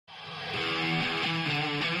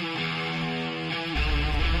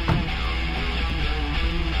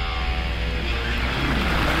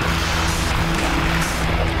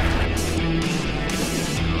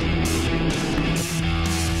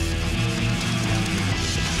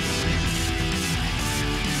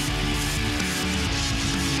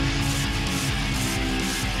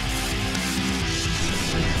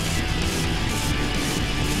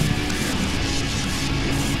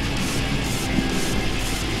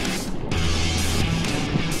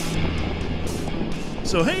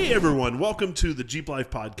So, hey everyone, welcome to the Jeep Life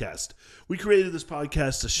Podcast. We created this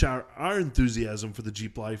podcast to share our enthusiasm for the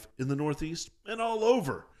Jeep life in the Northeast and all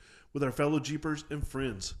over with our fellow Jeepers and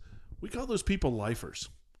friends. We call those people lifers.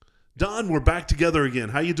 Don, we're back together again.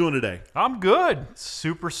 How you doing today? I'm good.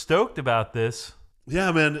 Super stoked about this.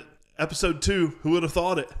 Yeah, man. Episode 2, who would have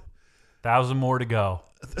thought it? 1,000 more to go.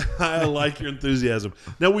 I like your enthusiasm.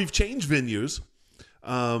 Now, we've changed venues.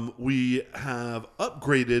 We have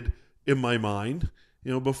upgraded, in my mind.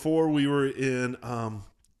 You know, before we were in a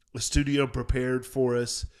studio prepared for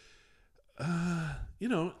us. You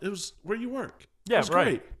know, it was where you work. Yeah, it was right.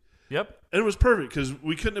 Great. Yep. And it was perfect because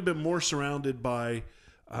we couldn't have been more surrounded by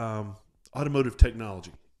automotive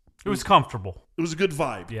technology. It was comfortable. It was a good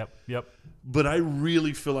vibe. Yep. But I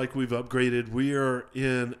really feel like we've upgraded. We are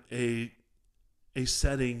in a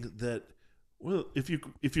setting that, well, if you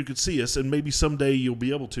could see us, and maybe someday you'll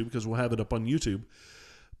be able to because we'll have it up on YouTube.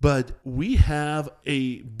 But we have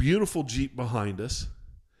a beautiful Jeep behind us,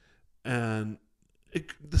 and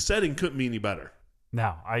the setting couldn't be any better.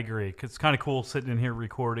 No, I agree. 'Cause it's kind of cool sitting in here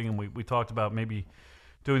recording, and we talked about maybe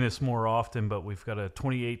doing this more often, but we've got a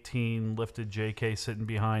 2018 lifted JK sitting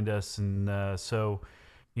behind us, and so,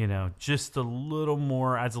 you know, just a little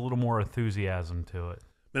more, adds a little more enthusiasm to it.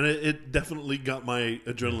 And it definitely got my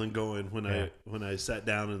adrenaline going when I sat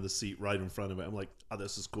down in the seat right in front of it. I'm like, oh,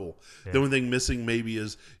 this is cool. Yeah. The only thing missing maybe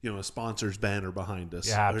is, you know, a sponsor's banner behind us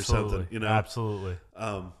or something. You know, absolutely.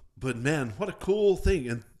 But man, what a cool thing!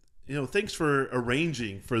 And you know, thanks for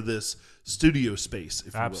arranging for this studio space.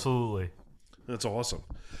 If you absolutely, will. That's awesome.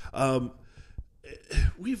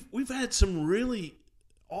 We've had some really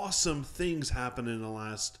awesome things happen in the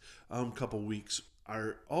last couple weeks.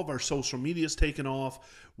 All of our social media's taken off.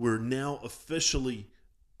 We're now officially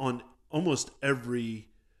on almost every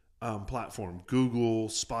platform: Google,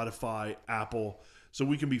 Spotify, Apple. So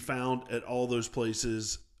we can be found at all those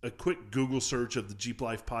places. A quick Google search of the Jeep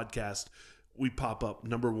Life Podcast, we pop up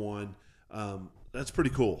number 1. That's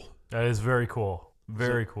pretty cool. That is very cool.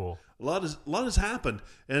 Very cool. A lot has happened,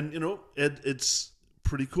 and you know it's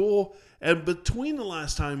pretty cool. And between the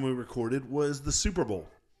last time we recorded was the Super Bowl.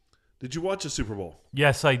 Did you watch the Super Bowl?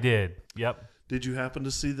 Yes, I did. Yep. Did you happen to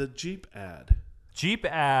see the Jeep ad? Jeep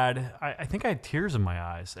ad, I think I had tears in my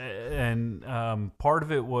eyes. And part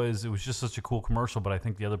of it was just such a cool commercial, but I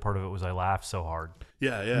think the other part of it was I laughed so hard.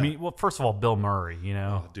 Yeah. I mean, well, first of all, Bill Murray, you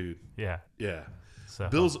know. Oh, dude. Yeah. So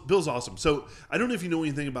Bill's awesome. So I don't know if you know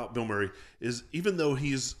anything about Bill Murray, is even though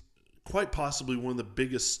he's quite possibly one of the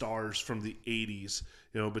biggest stars from the 80s,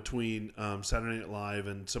 you know, between Saturday Night Live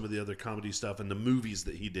and some of the other comedy stuff and the movies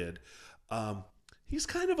that he did, he's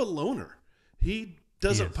kind of a loner. He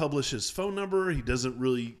doesn't publish his phone number. He doesn't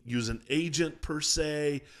really use an agent per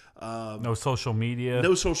se. No social media.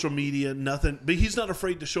 Nothing. But he's not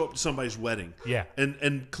afraid to show up to somebody's wedding. Yeah.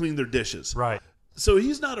 And clean their dishes. Right. So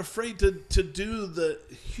he's not afraid to do the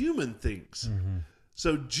human things. Mm-hmm.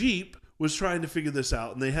 So Jeep was trying to figure this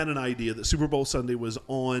out, and they had an idea that Super Bowl Sunday was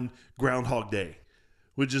on Groundhog Day,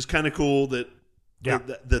 which is kind of cool that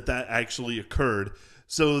actually occurred.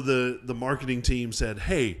 So the marketing team said,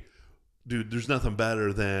 hey, dude, there's nothing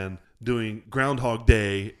better than doing Groundhog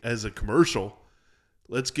Day as a commercial.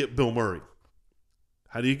 Let's get Bill Murray.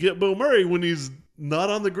 How do you get Bill Murray when he's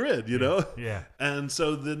not on the grid, you know? Yeah. And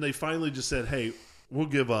so then they finally just said, hey, we'll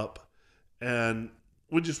give up, and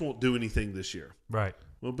we just won't do anything this year. Right.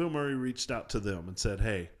 Well, Bill Murray reached out to them and said,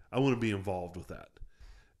 hey, I want to be involved with that.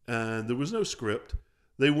 And there was no script.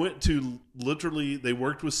 They went to they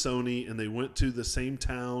worked with Sony, and they went to the same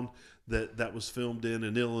town that was filmed in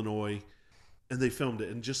Illinois, and they filmed it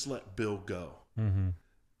and just let Bill go. Mm-hmm.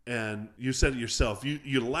 And you said it yourself.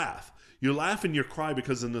 You laugh. You laugh and you cry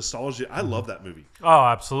because of nostalgia. I love that movie. Oh,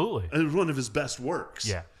 absolutely. And it was one of his best works.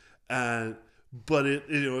 Yeah. But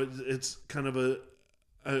it's kind of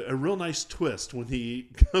a real nice twist when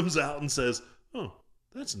he comes out and says, "Oh,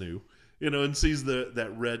 that's new," and sees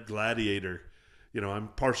that red Gladiator. I'm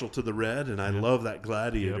partial to the red, and I love that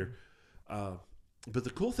Gladiator. Yep. But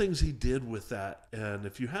the cool things he did with that, and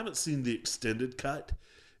if you haven't seen the extended cut,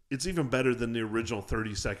 it's even better than the original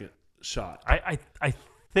 30-second shot. I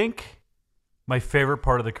think my favorite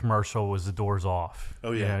part of the commercial was the doors off.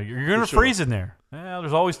 Oh, yeah. You're going to freeze in there. Well,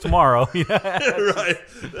 there's always tomorrow. Right.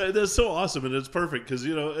 That's so awesome, and it's perfect because,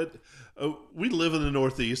 we live in the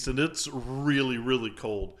Northeast, and it's really, really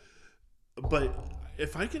cold. But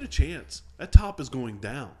if I get a chance, that top is going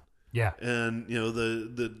down. Yeah. And,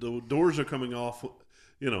 the doors are coming off.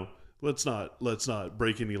 Let's not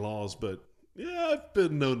break any laws, but yeah, I've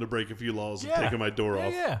been known to break a few laws of taking my door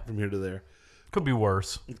off from here to there. Could be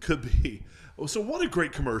worse. It could be. Oh, so what a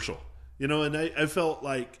great commercial. And I felt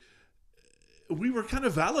like we were kind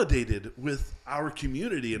of validated with our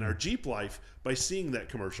community and our Jeep life by seeing that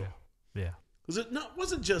commercial. Yeah. Because it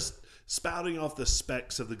wasn't just spouting off the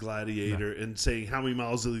specs of the Gladiator and saying how many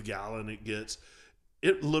miles to the gallon it gets.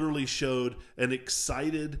 It literally showed an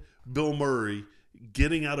excited Bill Murray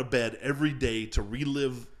getting out of bed every day to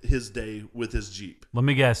relive his day with his Jeep. Let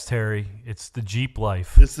me guess, Terry. It's the Jeep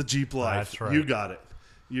life. It's the Jeep life. That's right. You got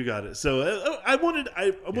it. So I wanted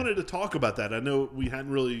to talk about that. I know we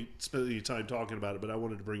hadn't really spent any time talking about it, but I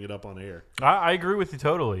wanted to bring it up on air. I agree with you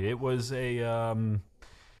totally. It was a,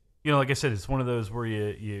 like I said, it's one of those where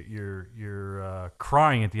you're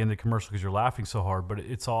crying at the end of the commercial because you're laughing so hard. But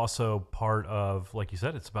it's also part of, like you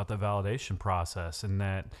said, it's about the validation process, and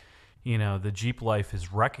that the Jeep life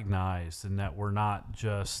is recognized, and that we're not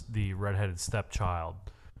just the redheaded stepchild.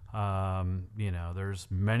 There's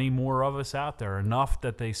many more of us out there, enough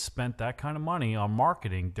that they spent that kind of money on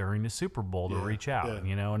marketing during the Super Bowl to reach out,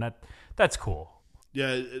 and that's cool.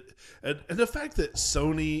 Yeah. And the fact that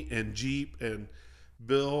Sony and Jeep and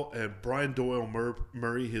Bill and Brian Doyle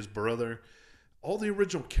Murray, his brother, all the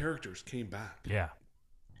original characters came back. Yeah.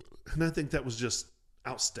 And I think that was just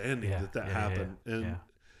outstanding that happened. Yeah.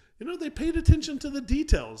 And, they paid attention to the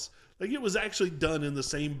details. Like, it was actually done in the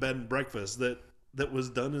same bed and breakfast that was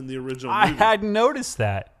done in the original movie. I hadn't noticed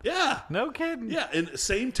that. Yeah. No kidding. Yeah, in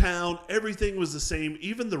same town, everything was the same.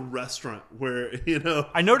 Even the restaurant where,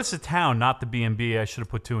 I noticed the town, not the B&B. I should have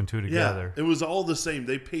put two and two together. Yeah, it was all the same.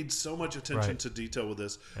 They paid so much attention to detail with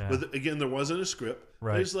this. Yeah. But again, there wasn't a script.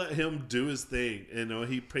 Right. They just let him do his thing.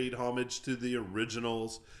 He paid homage to the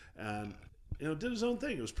originals and, did his own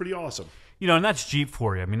thing. It was pretty awesome. And that's Jeep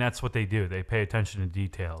for you. I mean, that's what they do. They pay attention to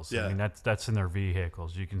details. Yeah. I mean, that's in their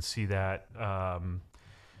vehicles. You can see that. And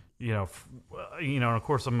of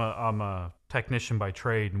course, I'm a technician by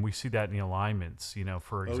trade, and we see that in the alignments.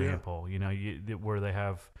 For example, where they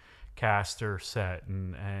have caster set,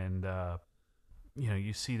 and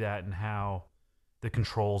you see that in how the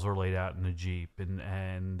controls are laid out in the Jeep,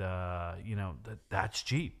 and that's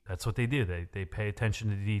Jeep. That's what they do. They pay attention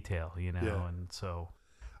to detail. And so.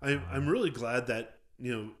 I'm really glad that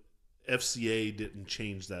FCA didn't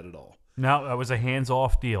change that at all. No, that was a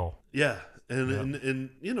hands-off deal. Yeah, and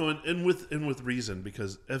with reason,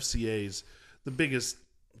 because FCA's the biggest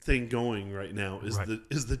thing going right now is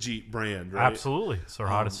the Jeep brand, right? Absolutely, it's our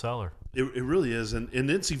hottest seller. It really is, and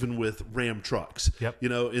it's even with Ram trucks. Yep.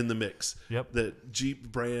 In the mix. Yep. That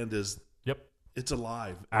Jeep brand is. It's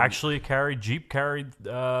alive. Actually, Jeep carried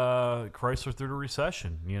Chrysler through the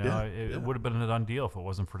recession. It would have been a done deal if it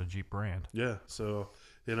wasn't for the Jeep brand. Yeah. So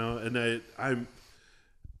and I'm.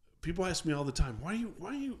 People ask me all the time, why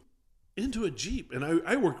are you into a Jeep? And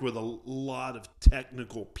I work with a lot of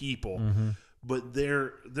technical people, but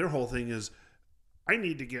their whole thing is, I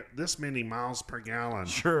need to get this many miles per gallon.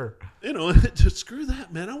 Sure. Screw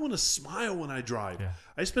that, man. I want to smile when I drive. Yeah.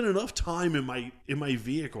 I spend enough time in my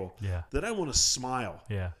vehicle that I want to smile.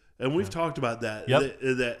 Yeah. And we've talked about that.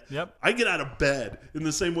 Yep. I get out of bed in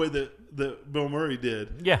the same way that Bill Murray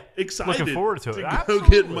did. Yeah. Excited. Looking forward to it. Go Absolutely.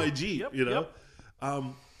 get in my Jeep, Yep.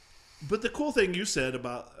 But the cool thing you said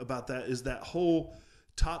about that is that whole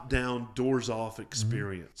top-down, doors-off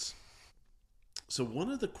experience. So one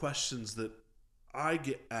of the questions that I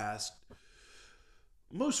get asked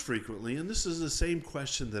most frequently, and this is the same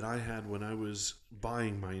question that I had when I was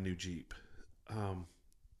buying my new Jeep,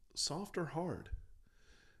 soft or hard?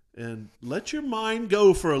 And let your mind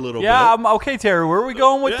go for a little bit. Yeah, I'm okay, Terry. Where are we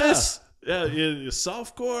going with this? Yeah,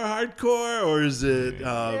 softcore, hardcore, or is it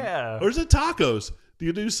tacos? Do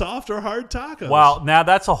you do soft or hard tacos? Well, now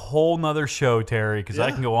that's a whole nother show, Terry, because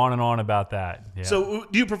I can go on and on about that. Yeah. So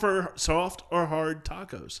do you prefer soft or hard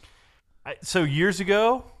tacos? So years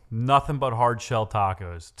ago, nothing but hard shell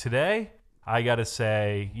tacos. Today, I got to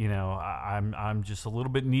say, I'm just a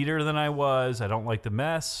little bit neater than I was. I don't like the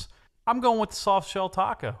mess. I'm going with the soft shell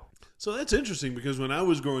taco. So that's interesting, because when I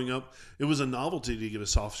was growing up, it was a novelty to get a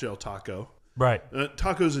soft shell taco. Right.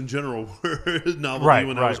 Tacos in general were a novelty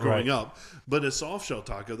when I was growing up. But a soft shell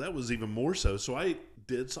taco, that was even more so. So I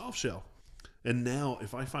did soft shell. And now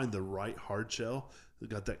if I find the right hard shell that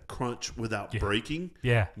got that crunch without breaking,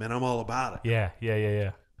 man, I'm all about it.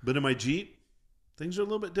 Yeah. But in my Jeep, things are a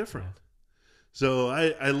little bit different. Yeah. So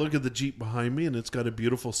I look at the Jeep behind me, and it's got a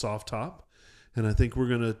beautiful soft top. And I think we're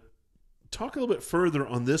going to talk a little bit further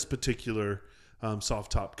on this particular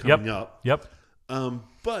soft top coming up. Yep.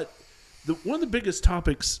 But one of the biggest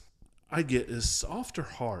topics I get is soft or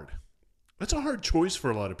hard. That's a hard choice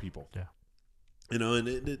for a lot of people. Yeah.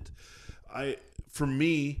 And for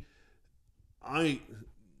me, I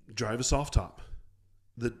drive a soft top.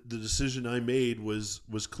 The decision I made was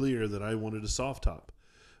clear that I wanted a soft top.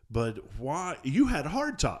 but why you had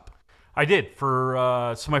hardtop? I did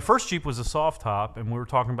for so my first Jeep was a soft top, and we were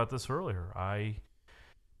talking about this earlier. I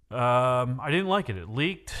didn't like it. It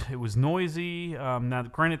leaked. It was noisy. Now,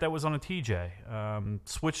 granted, that was on a TJ.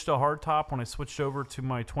 Switched to hardtop when I switched over to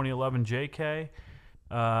my 2011 JK.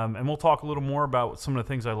 And we'll talk a little more about some of the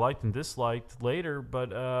things I liked and disliked later. But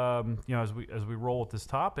you know, as we roll with this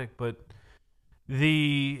topic, but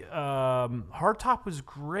the hardtop was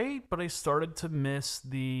great, but I started to miss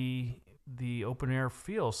the open air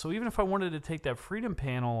feel. So even if I wanted to take that Freedom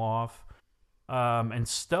panel off and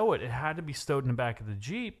stow it, it had to be stowed in the back of the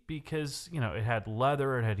Jeep because, you know, it had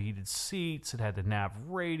leather, it had heated seats, it had the nav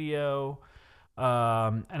radio.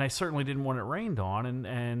 And I certainly didn't want it rained on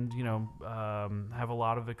and you know, have a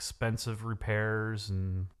lot of expensive repairs.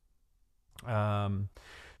 And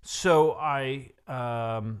so I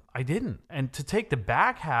didn't. And to take the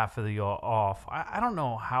back half of the off, I don't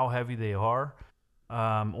know how heavy they are.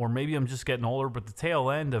 Or maybe I'm just getting older, but the tail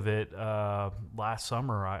end of it, last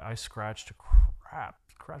summer, I scratched the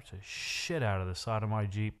shit out of the side of my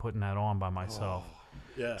Jeep putting that on by myself. Oh,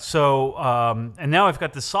 yeah. So, and now I've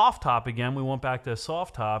got the soft top again. We went back to a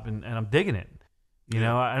soft top, and I'm digging it. You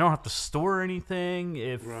know, I don't have to store anything.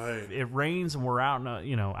 If it rains and we're out,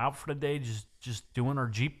 out for the day, just doing our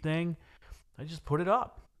Jeep thing, I just put it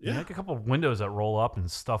up. Yeah. Like a couple of windows that roll up and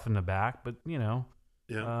stuff in the back, but you know.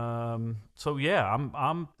 Yeah. So yeah,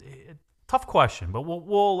 I'm tough question, but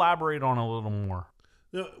we'll elaborate on it a little more.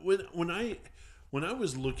 No, when I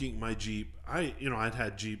was looking at my Jeep, I'd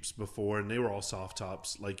had Jeeps before, and they were all soft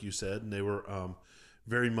tops, like you said, and they were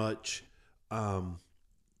very much they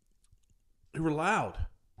were loud.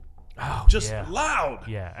 Oh, just loud.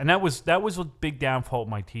 Yeah, and that was a big downfall of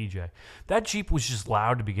my TJ. That Jeep was just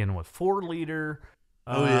loud to begin with. 4-liter.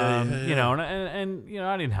 You know, and you know,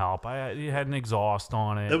 I didn't help. It had an exhaust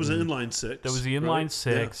on it. That was an inline six. That was the inline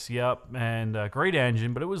six. Yeah. Yep, and great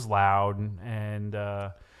engine, but it was loud. And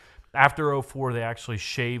after 04, they actually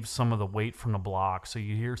shaved some of the weight from the block, so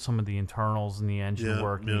you hear some of the internals in the engine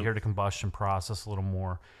work, and you hear the combustion process a little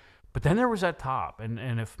more. But then there was that top,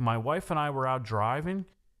 and if my wife and I were out driving,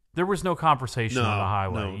 there was no conversation on the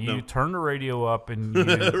highway. You turn the radio up, and you,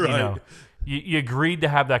 you know. You agreed to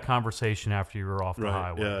have that conversation after you were off the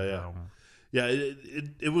highway. Yeah.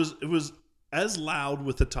 It was as loud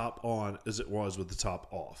with the top on as it was with the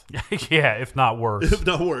top off. Yeah, if not worse.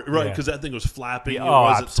 Right? Because that thing was flapping. Yeah, it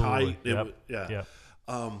wasn't absolutely. tight.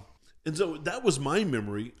 And so that was my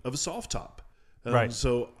memory of a soft top. Right.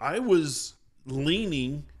 So I was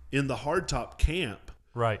leaning in the hardtop camp.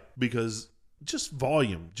 Right. Because just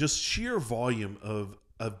sheer volume of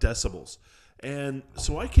decibels. And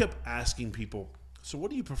so I kept asking people, so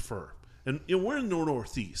what do you prefer? And we're in the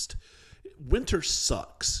Northeast. Winter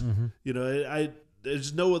sucks. Mm-hmm. You know,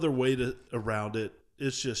 there's no other way around it.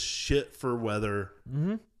 It's just shit for weather.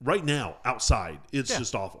 Mm-hmm. Right now, outside, it's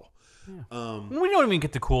just awful. Yeah. We don't even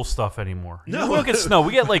get the cool stuff anymore. No, we don't get snow.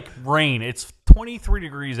 We get like rain. It's 23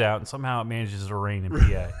 degrees out, and somehow it manages to rain in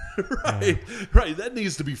PA. Right. That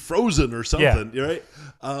needs to be frozen or something, right?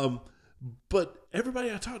 But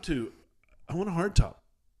everybody I talk to, I want a hardtop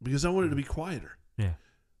because I want it to be quieter. Yeah.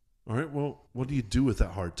 All right. Well, what do you do with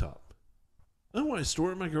that hardtop? I want to store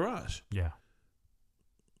it in my garage. Yeah.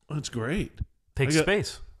 Well, that's great. Takes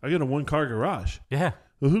space. I got a 1-car garage. Yeah.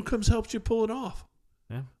 Well, who comes helps you pull it off?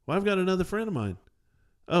 Yeah. Well, I've got another friend of mine.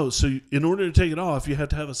 Oh, so in order to take it off, you have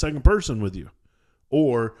to have a second person with you,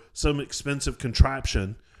 or some expensive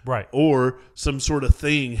contraption, right? Or some sort of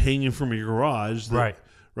thing hanging from your garage, right.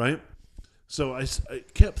 So I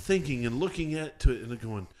kept thinking and looking to it and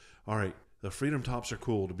going, all right, the Freedom tops are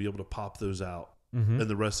cool to be able to pop those out, and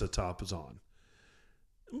the rest of the top is on.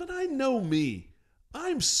 But I know me,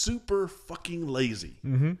 I'm super fucking lazy.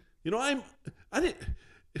 Mm-hmm. You know,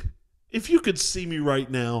 if you could see me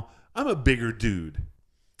right now, I'm a bigger dude.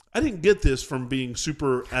 I didn't get this from being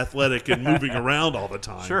super athletic and moving around all the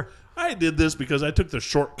time. Sure. I did this because I took the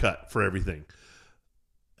shortcut for everything.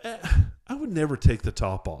 I would never take the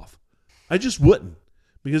top off. I just wouldn't,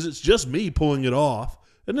 because it's just me pulling it off.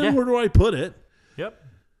 And then where do I put it? Yep.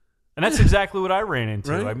 And that's exactly what I ran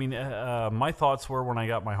into. Right? I mean, my thoughts were when I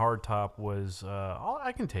got my hardtop was,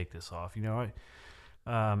 I can take this off. You know,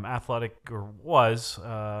 athletic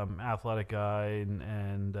guy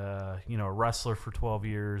and you know, a wrestler for 12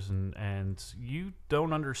 years. And you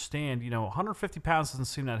don't understand, you know, 150 pounds doesn't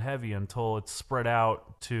seem that heavy until it's spread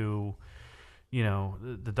out to, you know,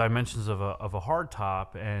 the dimensions of a hard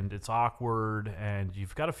top, and it's awkward, and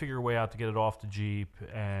you've got to figure a way out to get it off the Jeep.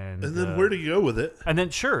 And then where do you go with it? And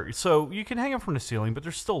then, sure, so you can hang them from the ceiling, but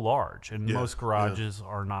they're still large, and most garages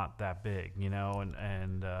are not that big, you know,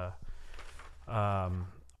 and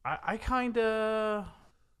I kind of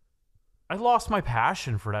I lost my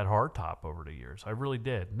passion for that hardtop over the years. I really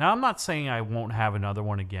did. Now, I'm not saying I won't have another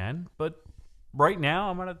one again, but right now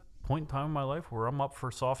I'm at a point in time in my life where I'm up for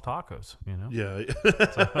soft tacos, you know? Yeah.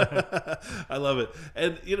 I love it.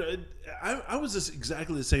 And, you know, I was just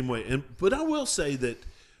exactly the same way. But I will say that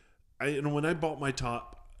when I bought my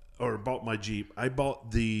bought my Jeep,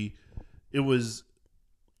 it was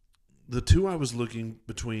the two I was looking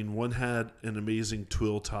between. One had an amazing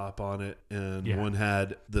twill top on it, and one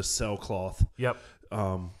had the sailcloth. Yep.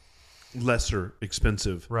 Lesser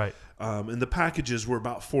expensive. Right. And the packages were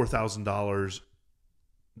about $4,000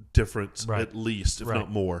 difference at least, if not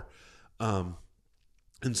more. And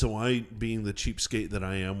so I, being the cheapskate that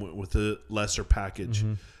I am, went with the lesser package,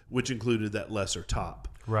 which included that lesser top.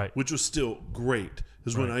 Right. Which was still great.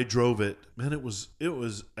 Because when I drove it, man, it was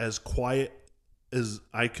as quiet as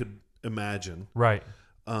I could imagine. Right.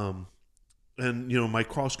 And, you know, my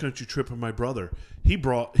cross-country trip with my brother, he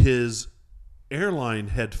brought his airline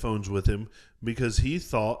headphones with him because he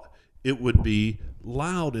thought it would be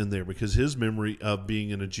loud in there, because his memory of being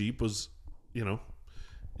in a Jeep was, you know,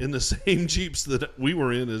 in the same Jeeps that we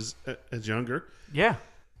were in as younger. Yeah.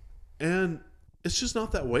 And it's just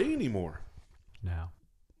not that way anymore. No.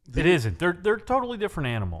 It isn't. They're totally different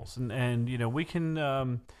animals. And you know, we can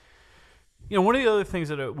you know, one of the other things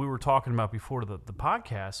that we were talking about before the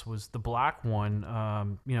podcast was the black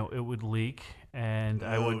one. You know, it would leak, and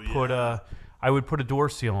I would put a door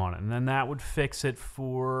seal on it, and then that would fix it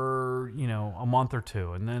for, you know, a month or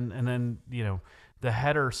two, and then you know, the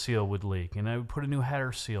header seal would leak, and I would put a new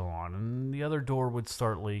header seal on, and the other door would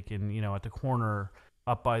start leaking, you know, at the corner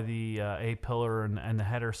up by the A-pillar and the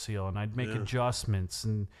header seal, and I'd make adjustments,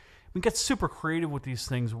 and we get super creative with these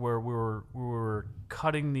things where we were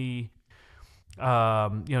cutting the you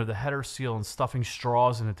know, the header seal and stuffing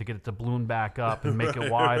straws in it to get it to balloon back up and make it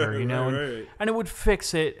wider, you know, and it would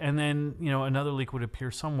fix it, and then, you know, another leak would appear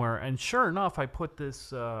somewhere, and sure enough, I put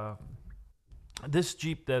this this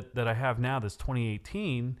Jeep that I have now, this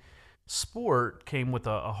 2018 Sport, came with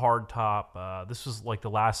a hard top. This was like the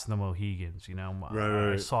last of the Mohegans, you know.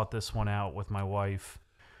 I sought this one out with my wife,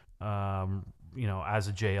 you know, as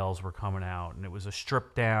the JLs were coming out, and it was a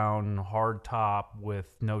stripped down hard top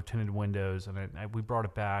with no tinted windows, and we brought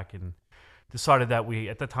it back and decided that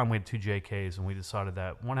at that time we had two JKs, and we decided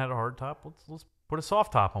that one had a hard top, let's put a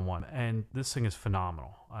soft top on one, and this thing is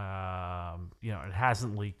phenomenal. You know, it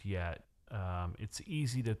hasn't leaked yet. It's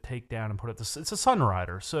easy to take down and put it. It's a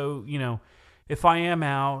Sunrider, so, you know, if I am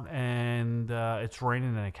out and it's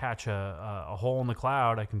raining and I catch a hole in the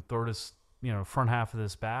cloud, I can throw this, you know, front half of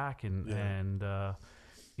this back, and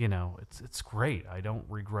you know, it's great. I don't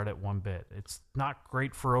regret it one bit. It's not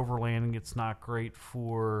great for overlanding. It's not great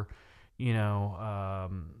for, you know,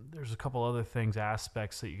 there's a couple other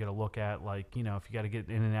aspects that you got to look at, like, you know, if you got to get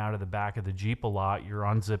in and out of the back of the Jeep a lot, you're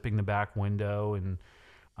unzipping the back window, and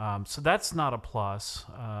so that's not a plus.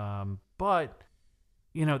 But,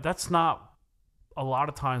 you know, that's not a lot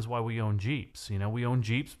of times why we own Jeeps. You know, we own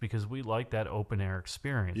Jeeps because we like that open air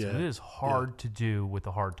experience. And it is hard to do with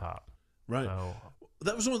the hard top. Right. So,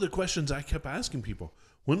 that was one of the questions I kept asking people.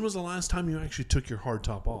 When was the last time you actually took your hard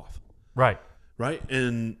top off? Right. Right.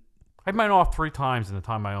 And I had mine off 3 times in the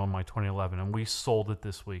time I owned my 2011, and we sold it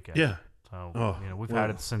this weekend. Yeah. So, you know, we've had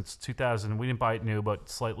it since 2000. We didn't buy it new, but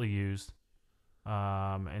slightly used.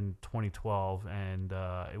 In 2012, and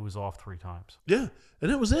it was off 3 times. Yeah,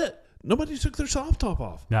 and that was it. Nobody took their soft top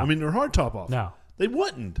off. No. I mean, their hard top off. No. They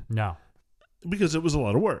wouldn't. No. Because it was a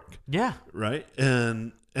lot of work. Yeah. Right?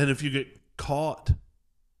 And if you get caught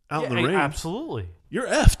out in the rain, absolutely, you're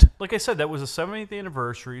effed. Like I said, that was a 70th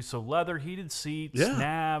anniversary, so leather, heated seats,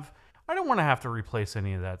 nav. I don't want to have to replace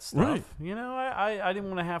any of that stuff. Right. You know, I didn't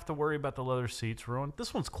want to have to worry about the leather seats ruined.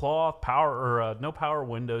 This one's cloth, power, or no power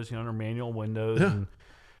windows, you know, or manual windows. Yeah. And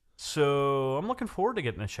so I'm looking forward to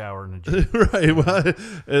getting a shower in a Jeep. Right. Well,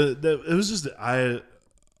 it was just,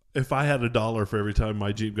 if I had $1 for every time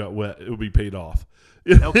my Jeep got wet, it would be paid off.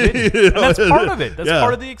 No kidding. And that's part of it. That's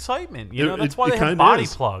part of the excitement. You know, that's why they have body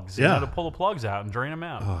plugs, you know, to pull the plugs out and drain them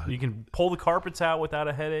out. You can pull the carpets out without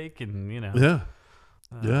a headache, and, you know. Yeah.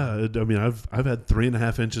 I mean, I've had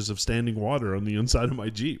 3.5 inches of standing water on the inside of my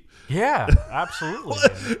Jeep. Yeah, absolutely.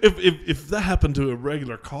 if that happened to a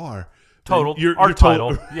regular car, you're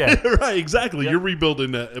total. Yeah, right. Exactly. Yep. You're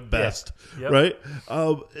rebuilding that at best. Yep. Right.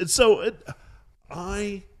 And so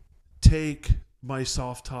I take my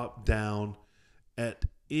soft top down at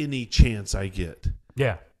any chance I get.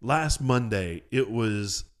 Yeah. Last Monday it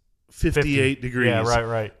was 58 degrees. Yeah.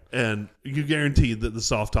 Right. And you guaranteed that the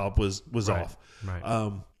soft top was off.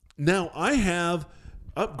 Right. Now I have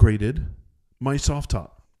upgraded my soft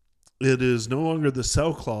top. it is no longer the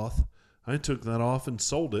sailcloth. I took that off and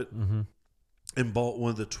sold it and bought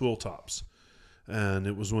one of the twill tops. And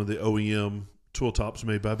it was one of the OEM twill tops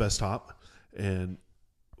made by Bestop. And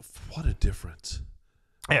what a difference.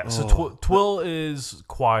 Yeah, so twill is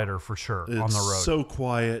quieter for sure on the road. It's so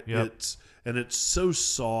quiet. Yep. It's so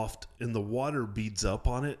soft, and the water beads up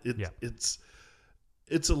on it.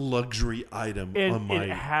 It's a luxury item. And it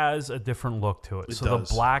has a different look to it. So the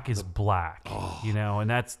black is black, and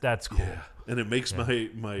that's cool. Yeah. And it makes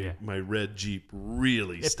my red Jeep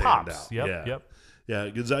really stand pops. out. Yep. Yeah,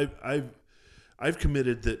 because I've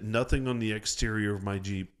committed that nothing on the exterior of my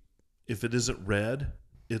Jeep, if it isn't red,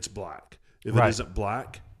 it's black. If it isn't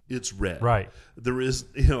black, it's red. Right. There is,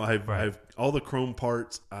 I've all the chrome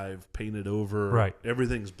parts I've painted over. Right.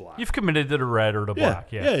 Everything's black. You've committed to the red or the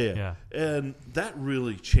black. Yeah. And that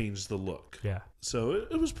really changed the look. Yeah. So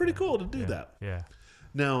it was pretty cool to do that. Yeah.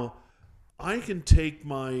 Now, I can take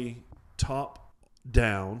my top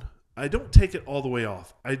down. I don't take it all the way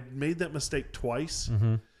off. I made that mistake twice.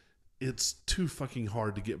 Mm-hmm. It's too fucking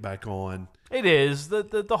hard to get back on. It is.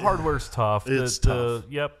 The hardware's tough. It's tough.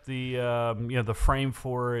 The frame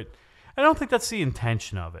for it. I don't think that's the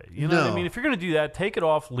intention of it. You know what I mean? If you're going to do that, take it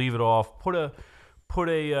off, leave it off. Put a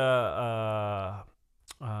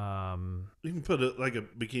you can put like a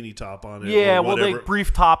bikini top on it. Yeah, or well, whatever. they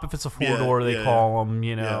brief top if it's a 4-door, they call them.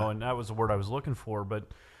 Yeah. And that was the word I was looking for,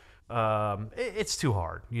 but. It's too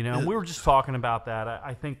hard, We were just talking about that.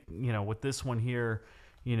 I think, with this one here,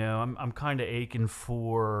 I'm kind of aching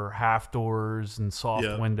for half doors and soft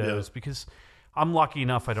windows because I'm lucky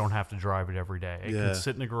enough I don't have to drive it every day. I can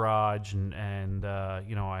sit in the garage and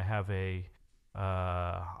I have a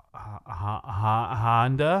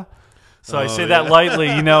Honda. So I say that lightly,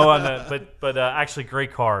 but actually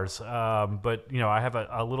great cars. But I have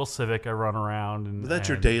a little Civic I run around, and that's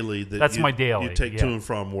your daily. That's my daily. You take to and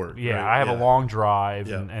from work. Yeah, right? I have a long drive,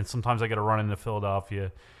 and sometimes I got to run into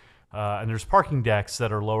Philadelphia. And there's parking decks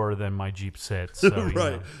that are lower than my Jeep sits. So,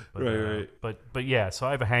 right. But yeah, so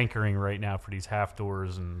I have a hankering right now for these half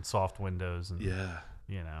doors and soft windows, and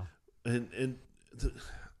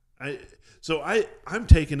I'm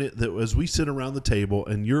taking it that as we sit around the table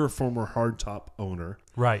and you're a former hardtop owner,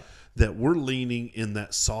 right? That we're leaning in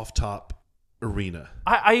that soft top arena.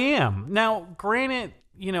 I am. Now, granted,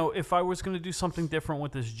 if I was going to do something different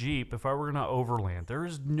with this Jeep, if I were going to overland, there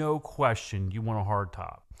is no question you want a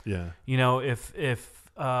hardtop. Yeah. If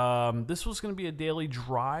this was going to be a daily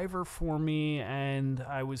driver for me and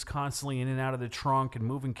I was constantly in and out of the trunk and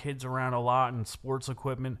moving kids around a lot and sports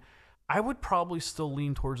equipment, I would probably still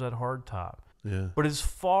lean towards that hardtop. Yeah. But as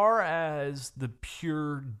far as the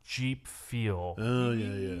pure Jeep feel,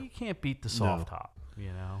 you can't beat the soft top.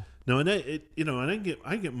 No, and I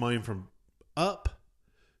get mine from up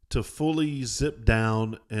to fully zipped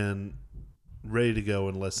down and ready to go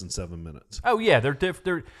in less than 7 minutes. Oh yeah, they're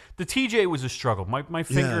the TJ was a struggle. My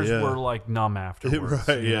fingers were like numb afterwards.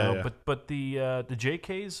 Right, But the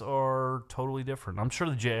JKs are totally different. I'm sure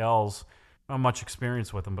the JLs. I don't have much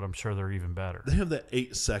experience with them, but I'm sure they're even better. They have that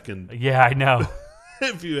 8-second. Yeah, I know.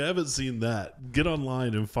 If you haven't seen that, get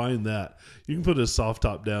online and find that. You can put a soft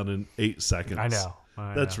top down in 8 seconds. I know.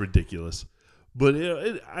 That's ridiculous. But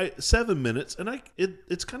 7 minutes, and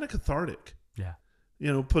it's kind of cathartic. Yeah.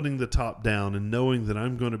 Putting the top down and knowing that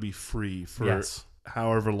I'm going to be free for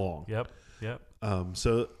however long. Yep.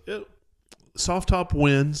 So soft top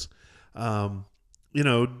wins. Don't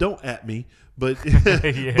at me, but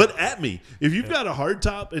but at me. If you've got a hard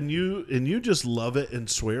top and you just love it and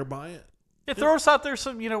swear by it. Yeah, throw us out there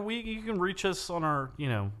some. You can reach us on our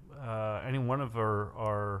any one of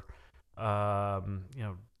our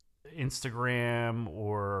Instagram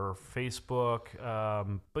or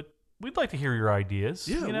Facebook. But we'd like to hear your ideas.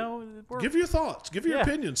 Yeah, give your thoughts, give your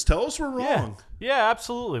opinions. Tell us we're wrong. Yeah,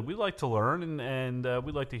 absolutely. We'd like to learn, and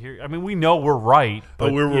we'd like to hear. I mean, we know we're right.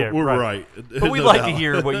 But we're right. But we'd like to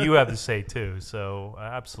hear what you have to say too. So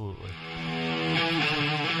absolutely.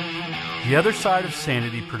 The Other Side of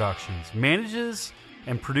Sanity Productions manages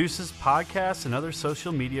and produces podcasts and other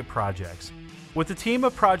social media projects. With a team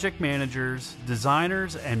of project managers,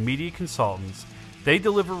 designers, and media consultants, they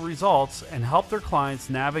deliver results and help their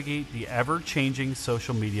clients navigate the ever-changing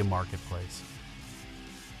social media marketplace.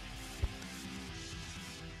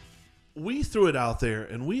 We threw it out there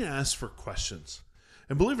and we asked for questions.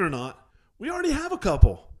 And believe it or not, we already have a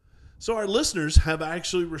couple. So our listeners have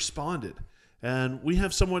actually responded. And we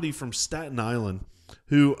have somebody from Staten Island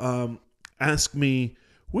who asked me,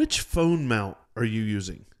 which phone mount are you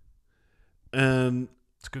using? And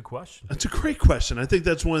it's a good question. It's a great question. I think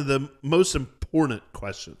that's one of the most important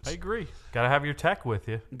questions. I agree. Got to have your tech with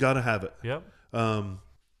you. Got to have it. Yep.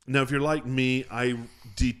 Now, if you're like me, I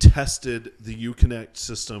detested the Uconnect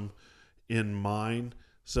system in mine.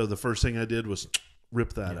 So the first thing I did was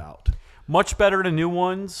rip that out. Much better than new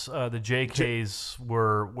ones. The JKs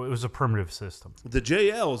it was a primitive system. The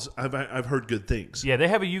JLs, I've heard good things. Yeah, they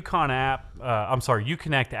have a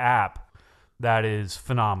Uconnect app that is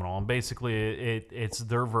phenomenal. And basically, it's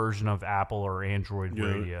their version of Apple or Android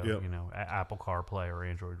radio. Yep. You know, Apple CarPlay or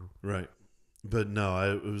Android. Right. But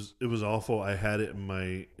no, it was awful. I had it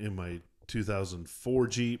in my 2004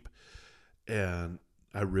 Jeep, and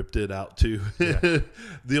I ripped it out too. Yeah.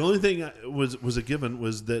 The only thing was a given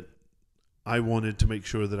was that I wanted to make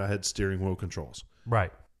sure that I had steering wheel controls.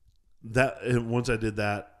 Right. And once I did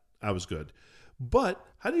that, I was good. But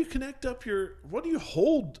how do you connect up what do you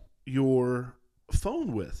hold your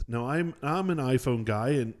phone with? Now, I'm an iPhone guy,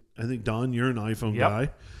 and I think, Don, you're an iPhone guy.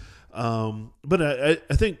 But I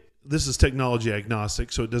think this is technology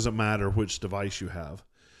agnostic, so it doesn't matter which device you have.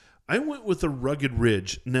 I went with a Rugged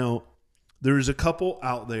Ridge. Now, there's a couple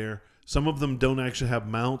out there. Some of them don't actually have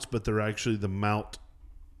mounts, but they're actually the mount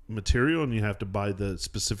material, and you have to buy the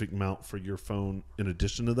specific mount for your phone in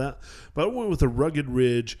addition to that. But I went with a Rugged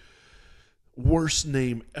Ridge, worst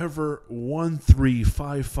name ever,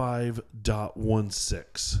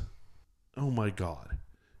 1355.16. Oh my God.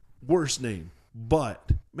 Worst name.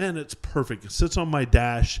 But man, it's perfect. It sits on my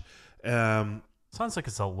dash. Sounds like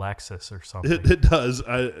it's a Lexus or something. It does.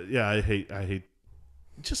 I hate.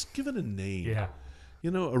 Just give it a name. Yeah.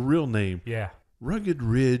 You know, a real name. Yeah. Rugged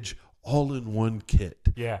Ridge all-in-one kit.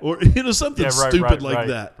 Yeah. Or something stupid like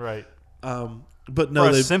that. Right. But no,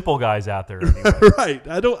 for us simple guys out there. Anyway. Right.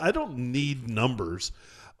 I don't need numbers.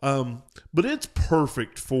 But it's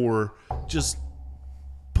perfect for just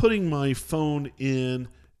putting my phone in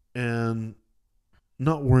and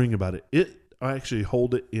not worrying about it. I actually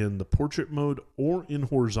hold it in the portrait mode or in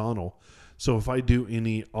horizontal. So if I do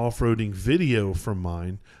any off-roading video from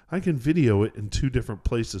mine, I can video it in two different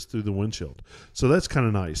places through the windshield. So that's kind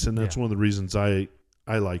of nice, and that's one of the reasons I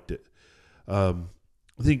liked it. I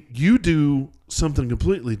think you do something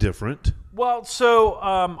completely different. Well, so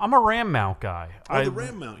I'm a RAM mount guy. The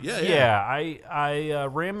RAM mount, yeah. I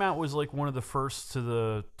RAM mount was like one of the first to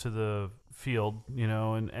the field, you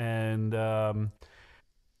know, and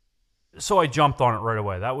so I jumped on it right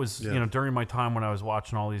away. That was, you know, during my time when I was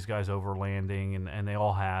watching all these guys overlanding, and they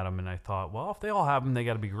all had them, and I thought, well, if they all have them, they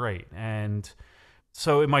got to be great. And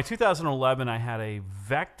so in my 2011, I had a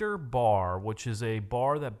Vector bar, which is a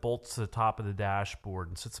bar that bolts to the top of the dashboard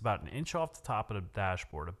and sits about an inch off the top of the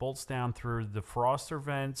dashboard. It bolts down through the defroster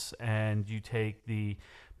vents, and you take the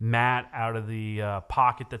mat out of the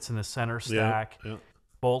pocket that's in the center stack. Yeah.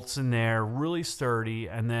 Bolts in there, really sturdy,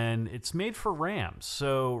 and then it's made for rams,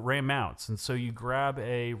 so ram mounts. And so you grab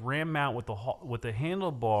a ram mount with the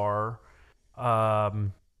handlebar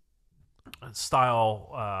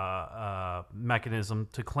style mechanism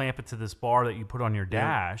to clamp it to this bar that you put on your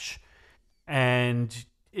dash, and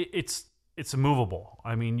it's immovable.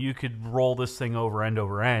 I mean, you could roll this thing over end,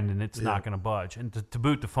 and it's not going to budge. And to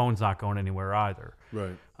boot, the phone's not going anywhere either.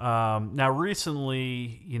 Right. Now,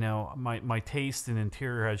 recently, you know, my taste in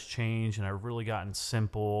interior has changed, and I've really gotten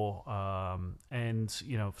simple. And,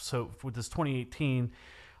 you know, so with this 2018,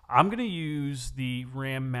 I'm going to use the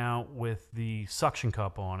RAM mount with the suction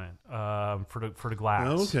cup on it for the glass.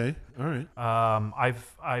 Oh, okay. All right.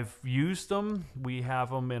 I've used them. We have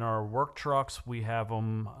them in our work trucks. We have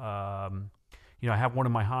them. You know, I have one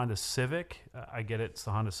in my Honda Civic. I get it. It's the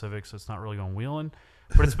Honda Civic, so it's not really going wheeling.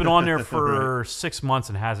 But it's been on there for 6 months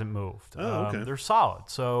and hasn't moved. Oh, okay. They're solid.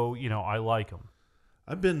 So, you know, I like them.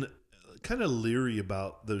 I've been kind of leery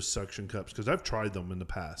about those suction cups because I've tried them in the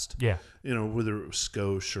past. Yeah. You know, whether it was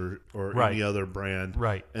Scosche or any other brand.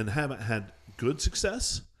 Right. And haven't had good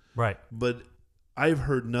success. Right. But I've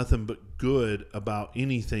heard nothing but good about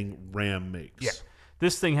anything Ram makes. Yeah.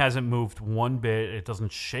 This thing hasn't moved one bit. It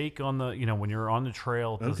doesn't shake on the, you know, when you're on the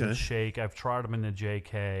trail, it doesn't shake. I've tried them in the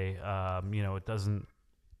JK. You know, it doesn't.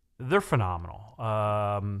 They're phenomenal.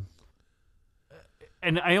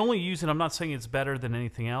 And I only use it. I'm not saying it's better than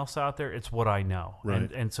anything else out there. It's what I know.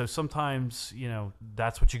 Right. And so sometimes, you know,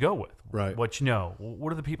 that's what you go with. Right. What you know.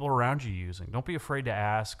 What are the people around you using? Don't be afraid to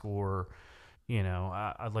ask or, you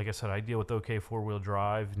know, like I said, I deal with OK four-wheel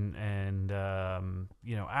drive. And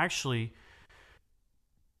you know, actually,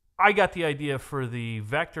 I got the idea for the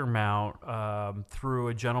Vector mount through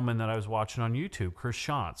a gentleman that I was watching on YouTube, Chris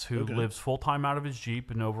Shantz, who lives full-time out of his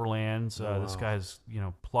Jeep and overlands. This guy's, you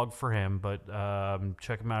know, plug for him, but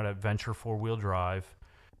check him out at Venture Four-Wheel Drive.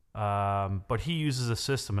 But he uses a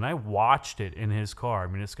system, and I watched it in his car. I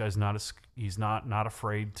mean, this guy's he's not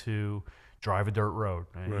afraid to drive a dirt road.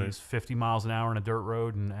 And Right. he's 50 miles an hour on a dirt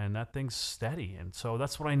road, and that thing's steady. And so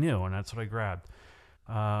that's what I knew, and that's what I grabbed.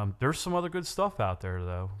 There's some other good stuff out there,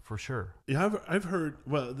 though, for sure. Yeah, I've heard.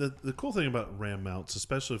 Well, the cool thing about ram mounts,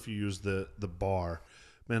 especially if you use the bar,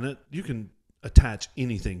 man, you can attach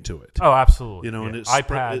anything to it. Oh, absolutely. You know, and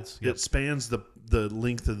iPads. it spans the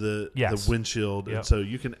length of the windshield, and so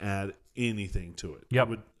you can add anything to it. Yep.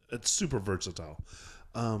 It's super versatile.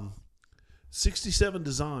 67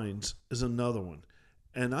 Designs is another one,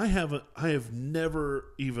 and I have never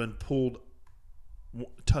even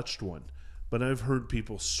touched one, but I've heard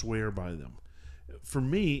people swear by them. For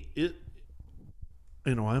me, the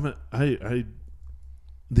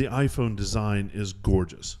iPhone design is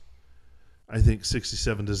gorgeous. I think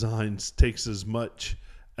 67 Designs takes as much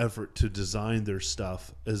effort to design their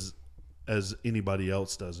stuff as anybody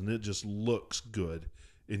else does, and it just looks good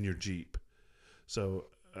in your Jeep. So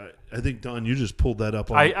I think, Don, you just pulled that up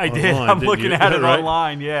I did. online. I'm looking at it right?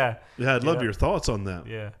 online. Yeah. Yeah, I'd love your thoughts on that.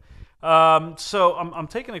 Yeah. So I'm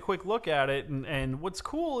taking a quick look at it, and what's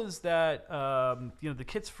cool is that the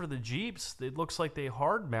kits for the Jeeps, it looks like they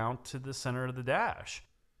hard mount to the center of the dash.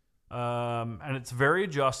 And it's very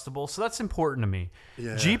adjustable, so that's important to me.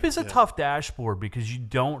 Yeah, Jeep is a tough dashboard because you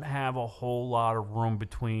don't have a whole lot of room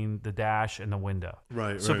between the dash and the window.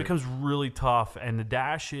 Right. So it becomes really tough, and the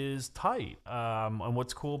dash is tight. And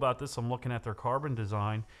what's cool about this, I'm looking at their carbon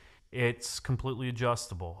design. It's completely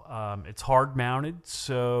adjustable. It's hard mounted,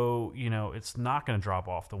 so it's not going to drop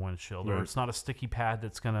off the windshield, or it's not a sticky pad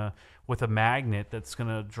that's with a magnet that's going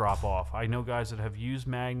to drop off. I know guys that have used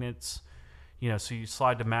magnets. So you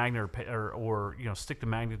slide the magnet or stick the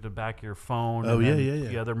magnet to the back of your phone. Oh, yeah.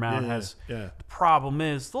 The other mount has. Yeah. The problem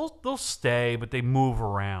is they'll stay, but they move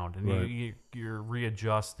around, and you're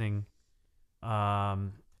readjusting.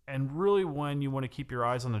 And really, when you want to keep your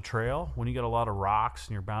eyes on the trail, when you got a lot of rocks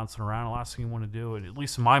and you're bouncing around, the last thing you want to do, at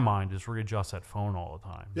least in my mind, is readjust that phone all the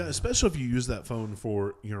time. Yeah, especially if you use that phone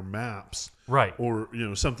for your maps, right? Or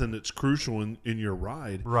something that's crucial in your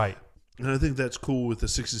ride, right? And I think that's cool with the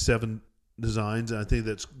 67 Designs, and I think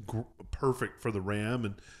that's perfect for the Ram.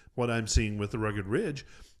 And what I'm seeing with the Rugged Ridge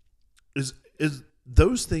is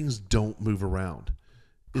those things don't move around.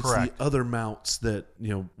 It's Correct. the other mounts that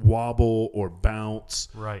wobble or bounce.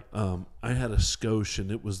 Right. I had a Scotia,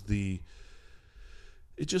 and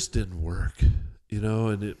it just didn't work,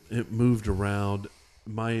 and it moved around.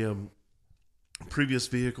 My previous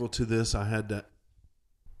vehicle to this, I had to,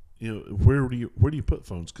 where do you put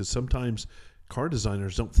phones? Because sometimes car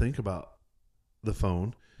designers don't think about the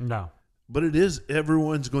phone. No. But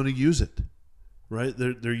everyone's going to use it. Right?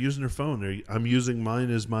 They're using their phone. I'm using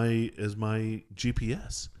mine as my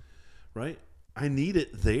GPS. Right? I need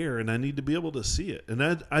it there, and I need to be able to see it. And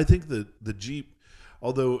I think the Jeep,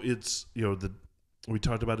 although it's we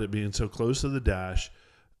talked about it being so close to the dash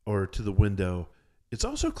or to the window, it's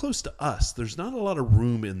also close to us. There's not a lot of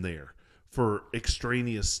room in there for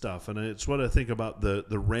extraneous stuff, and it's what I think about the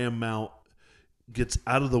Ram mount. Gets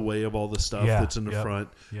out of the way of all the stuff that's in the front.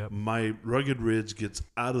 Yep. My Rugged Ridge gets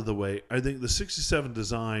out of the way. I think the 67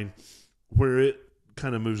 Design, where it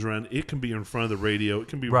kind of moves around, it can be in front of the radio. It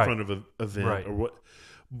can be in front of an event or what.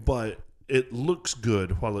 But it looks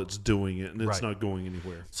good while it's doing it, and it's not going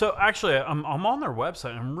anywhere. So actually, I'm on their website,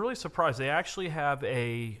 and I'm really surprised. They actually have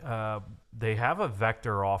a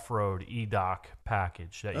Vector off-road e-dock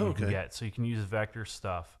package that you can get, so you can use Vector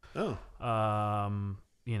stuff. Oh.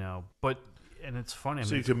 But. And it's funny.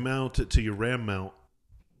 So you can mount it to your Ram mount.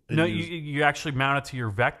 No, you actually mount it to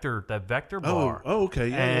your Vector bar. Oh, okay.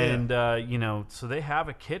 Yeah, and, so they have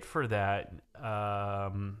a kit for that.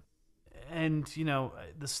 And,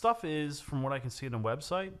 the stuff is, from what I can see on the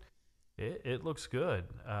website, it looks good.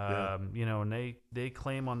 And they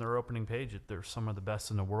claim on their opening page that they're some of the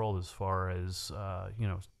best in the world as far as,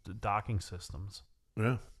 the docking systems.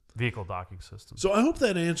 Yeah. Vehicle docking systems. So I hope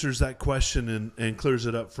that answers that question and clears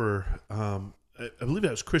it up for, I believe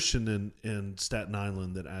that was Christian in Staten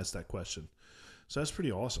Island that asked that question. So that's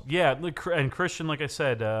pretty awesome. Yeah, and Christian, like I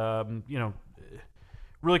said,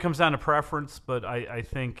 really comes down to preference, but I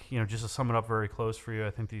think, just to sum it up very close for you,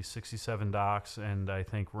 I think these 67 docks, and I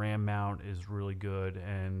think Ram mount is really good,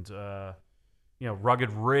 and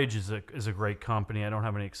Rugged Ridge is a great company. I don't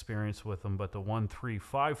have any experience with them, but the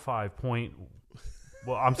 1355 point.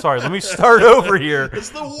 Well, I'm sorry. Let me start over here. It's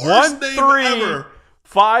the worst name ever.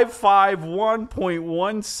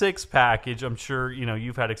 551.16 package. I'm sure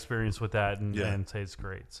you've had experience with that and say it's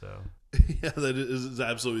great. So yeah, that is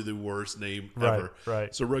absolutely the worst name ever.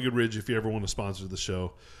 Right. So Rugged Ridge, if you ever want to sponsor the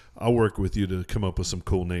show, I'll work with you to come up with some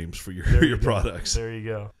cool names for your products. There you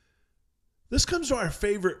go. This comes to our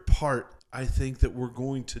favorite part, I think, that we're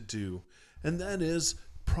going to do and that is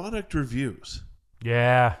product reviews.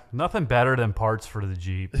 Yeah, nothing better than parts for the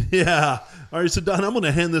Jeep. Yeah. All right, so Don, I'm going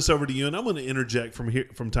to hand this over to you, and I'm going to interject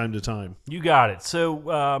from time to time. You got it.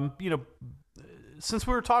 So, since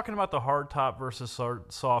we were talking about the hard top versus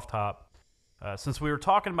soft top, since we were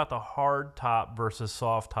talking about the hard top versus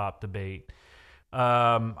soft top debate,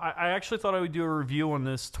 I actually thought I would do a review on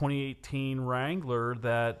this 2018 Wrangler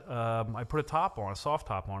that I put a soft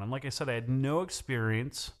top on. And like I said, I had no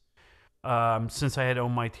experience since I had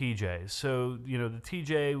owned my TJ. So, the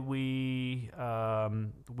TJ we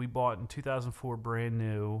bought in 2004 brand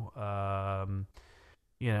new,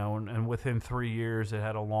 and within 3 years it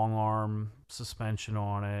had a long arm suspension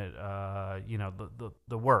on it,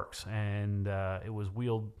 the works. And it was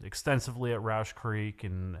wheeled extensively at Roush Creek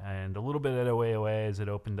and a little bit at OAOA as it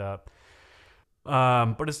opened up.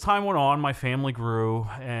 But as time went on, my family grew,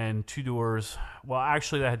 and two doors, well,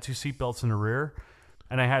 actually I had two seatbelts in the rear.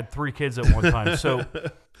 And I had 3 kids at one time. So,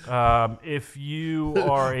 if you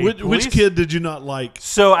are a which kid did you not like?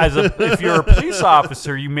 So, if you're a police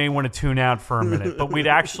officer, you may want to tune out for a minute. But we'd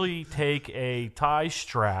actually take a tie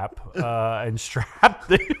strap and strap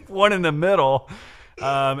the one in the middle.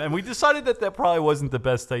 And we decided that probably wasn't the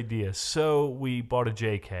best idea. So we bought a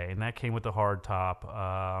JK, and that came with the hard top.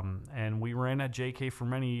 And we ran that JK for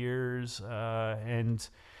many years. And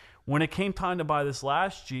when it came time to buy this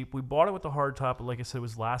last Jeep, we bought it with the hard top, but like I said, it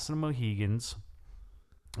was last in the Mohegans.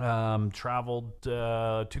 Traveled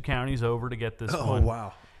 2 counties over to get this one. Oh,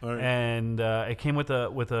 wow. All right. And it came with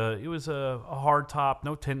a hard top,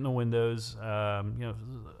 no tint in the windows, a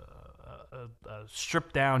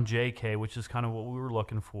stripped down JK, which is kind of what we were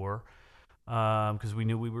looking for, because we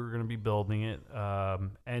knew we were going to be building it.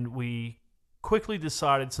 And we quickly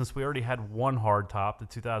decided, since we already had one hard top, the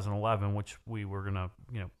 2011, which we were going to,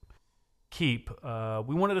 keep,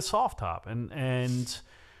 we wanted a soft top. And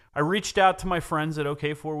I reached out to my friends at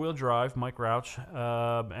OK Four Wheel Drive, Mike Rouch,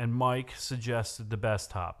 and Mike suggested the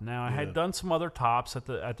Bestop. Now, I had done some other tops at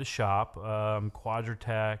the shop,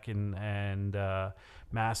 Quadratech and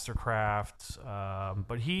Mastercraft,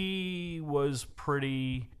 but he was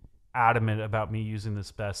pretty adamant about me using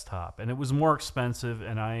this Bestop, and it was more expensive,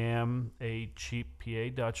 and I am a cheap PA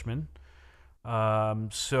Dutchman,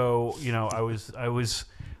 so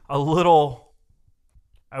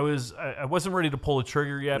I wasn't ready to pull the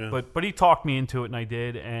trigger yet, but he talked me into it, and I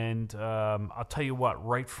did. And I'll tell you what,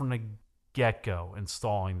 right from the get-go,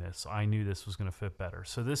 installing this, I knew this was going to fit better.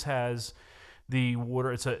 So this has the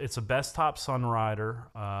water. It's a Bestop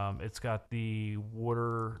Sunrider. It's got the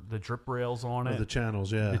drip rails on it. The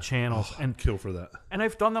channels, yeah. The channels. And kill for that. And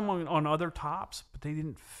I've done them on other tops, but they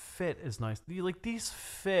didn't fit as nice. These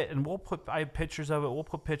fit, and I have pictures of it. We'll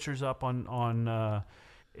put pictures up on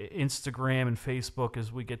Instagram and Facebook as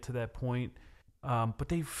we get to that point, but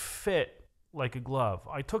they fit like a glove.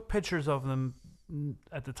 I took pictures of them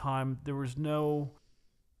at the time. There was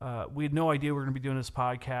we had no idea we were going to be doing this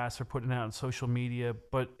podcast or putting it out on social media,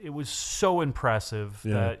 but it was so impressive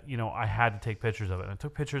that I had to take pictures of it. And I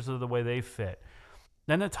took pictures of the way they fit.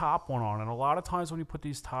 Then the top went on, and a lot of times when you put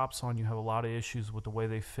these tops on, you have a lot of issues with the way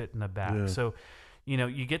they fit in the back. Yeah. So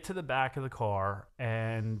you get to the back of the car,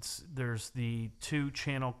 and there's the 2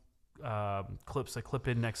 channel clips that clip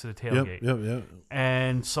in next to the tailgate. Yep.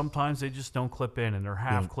 And sometimes they just don't clip in, and they're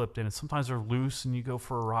half clipped in. And sometimes they're loose, and you go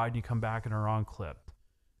for a ride, and you come back, and they're unclipped.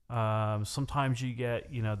 Sometimes you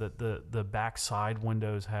get, the back side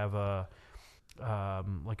windows have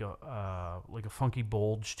like a funky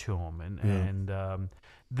bulge to them, and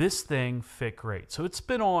this thing fit great. So it's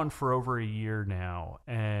been on for over a year now,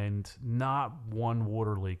 and not one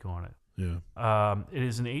water leak on it. Yeah. It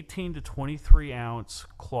is an 18 to 23 ounce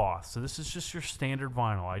cloth. So this is just your standard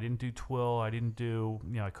vinyl. I didn't do twill. I didn't do,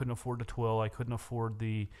 I couldn't afford the twill. I couldn't afford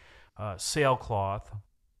the sailcloth.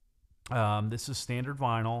 This is standard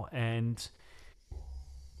vinyl, and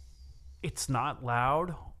it's not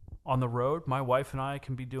loud on the road. My wife and I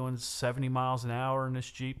can be doing 70 miles an hour in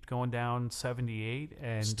this Jeep going down 78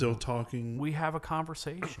 and still talking. We have a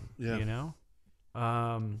conversation,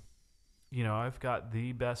 I've got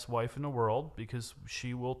the best wife in the world because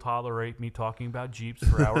she will tolerate me talking about Jeeps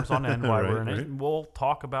for hours on end while we're in it. And we'll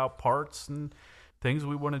talk about parts and things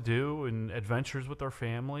we want to do and adventures with our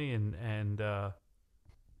family. I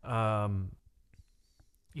can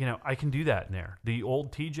do that in there. The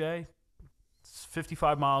old TJ,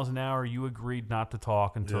 55 miles an hour, you agreed not to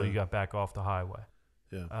talk until you got back off the highway.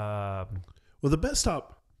 Yeah. Well, the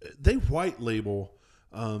Bestop, they white label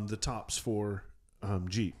the tops for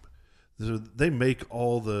Jeep. They make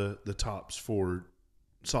all the tops for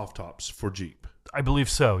soft tops for Jeep. I believe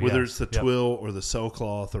so. Whether it's the twill or the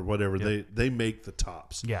sailcloth or whatever, they make the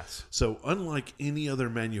tops. Yes. So unlike any other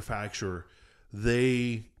manufacturer,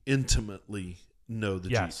 they intimately know the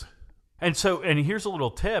Jeep. And here's a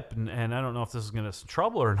little tip, and I don't know if this is going to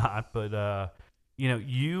trouble or not, but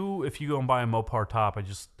if you go and buy a Mopar top, I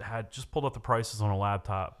just pulled up the prices on a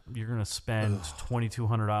laptop. You're going to spend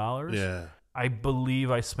 $2,200. Yeah. I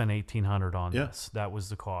believe I spent $1,800 on this. That was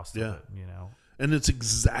the cost of it. And it's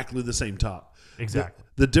exactly the same top. Exactly.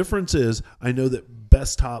 The difference is, I know that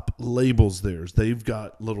Bestop labels theirs. They've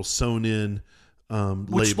got little sewn in. Which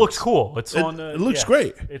labels. looks cool. It looks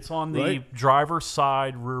great. It's on the driver's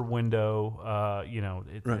side rear window.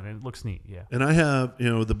 And it looks neat. Yeah. And I have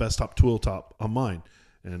the Bestop twill top on mine,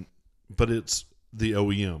 but it's the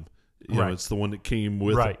OEM. It's the one that came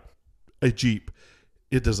with a Jeep.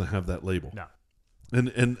 It doesn't have that label. No.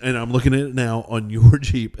 And I'm looking at it now on your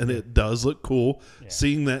Jeep, and it does look cool. Yeah.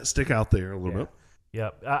 Seeing that stick out there a little bit.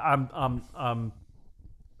 Yep. I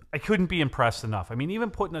couldn't be impressed enough. I mean,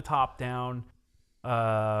 even putting the top down.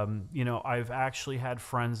 I've actually had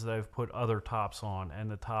friends that I've put other tops on,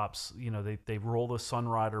 and the tops, they roll the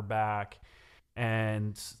Sunrider back,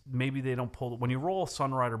 and maybe they don't pull. When you roll a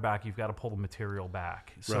Sunrider back, you've got to pull the material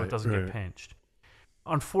back so it doesn't get pinched.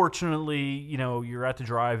 Unfortunately, you're at the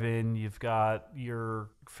drive-in, you've got your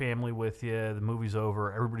family with you, the movie's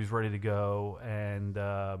over, everybody's ready to go, and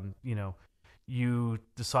you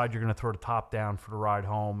decide you're going to throw the top down for the ride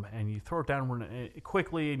home, and you throw it down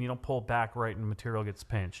quickly, and you don't pull it back right, and the material gets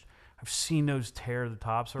pinched. I've seen those tear the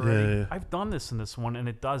tops already. Yeah. I've done this in this one, and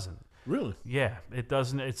it doesn't. Really? Yeah, it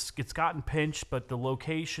doesn't. It's gotten pinched, but the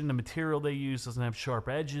location, the material they use doesn't have sharp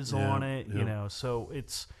edges on it. Yeah. So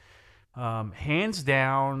it's hands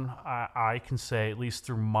down. I can say, at least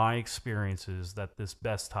through my experiences, that this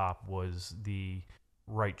Bestop was the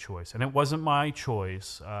right choice, and it wasn't my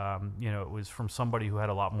choice. It was from somebody who had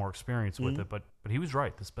a lot more experience with it, but he was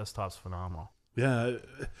right. This Bestop's phenomenal. Yeah,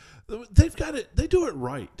 they've got it. They do it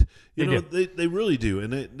right. They really do,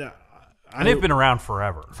 and they've been around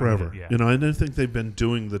forever. Forever. I don't think they've been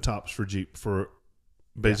doing the tops for Jeep for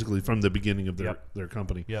basically from the beginning of their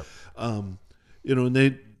company. Yep. And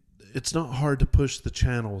it's not hard to push the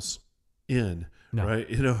channels in, right?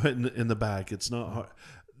 In the back, it's not hard.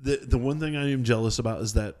 The one thing I am jealous about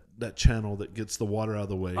is that channel that gets the water out of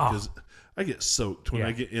the way, because I get soaked when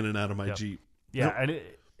I get in and out of my Jeep. Yeah, and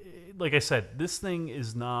like I said, this thing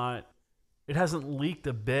is not. It hasn't leaked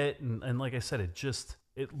a bit, and like I said,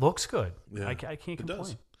 it looks good. Yeah, I can't complain. It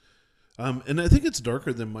does. And I think it's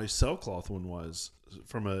darker than my sailcloth one was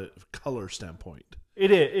from a color standpoint. It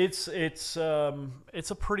is. It's a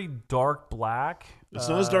pretty dark black. It's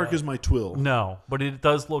not as dark as my twill. No, but it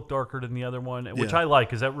does look darker than the other one, which I like,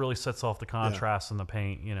 because that really sets off the contrast in the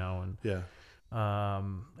paint, and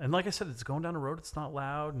like I said, it's going down the road. It's not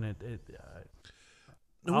loud, and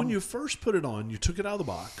Now, when you first put it on, you took it out of the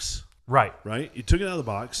box. Right. You took it out of the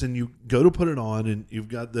box, and you go to put it on, and you've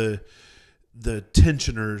got the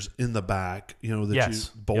tensioners in the back, that you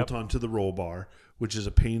bolt onto the roll bar, which is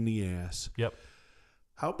a pain in the ass. Yep.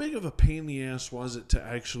 How big of a pain in the ass was it to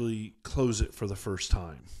actually close it for the first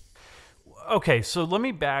time? Okay, so let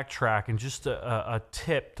me backtrack, and just a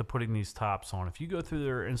tip to putting these tops on. If you go through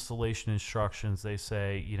their installation instructions, they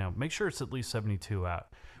say, make sure it's at least 72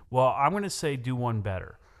 out. Well, I'm going to say do one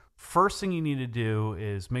better. First thing you need to do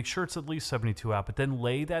is make sure it's at least 72 out, but then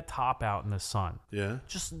lay that top out in the sun. Yeah.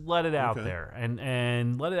 Just let it out there,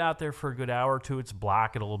 and let it out there for a good hour or two. It's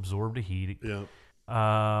black. It'll absorb the heat. Yeah.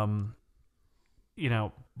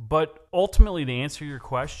 But ultimately, to answer your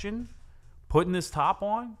question, putting this top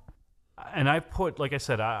on, and I've put, like I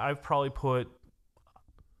said, I've probably put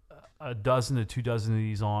a dozen to 2 dozen of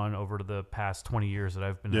these on over the past 20 years that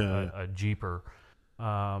I've been a Jeeper.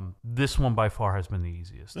 This one by far has been the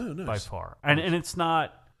easiest. Oh, nice. By far. And it's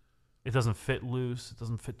not, it doesn't fit loose. It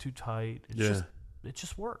doesn't fit too tight. It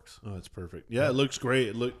just works. Oh, it's perfect. Yeah, it looks great.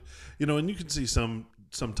 It look, and you can see some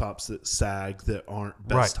tops that sag that aren't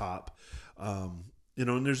Bestop.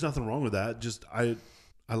 And there's nothing wrong with that. Just I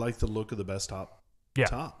like the look of the Bestop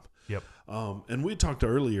top. Yep. And we talked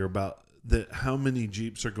earlier about how many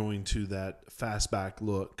Jeeps are going to that fastback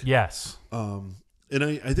look. Yes. And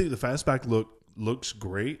I think the fastback look looks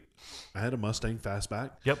great. I had a Mustang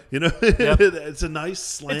fastback. Yep. It's a nice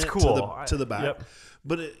slant. It's cool. to the back. Yep.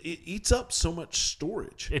 But it eats up so much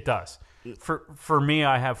storage. It does. For me,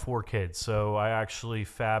 I have 4 kids, so I actually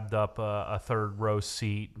fabbed up a third row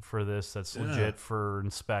seat for this. That's legit for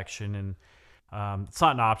inspection, and it's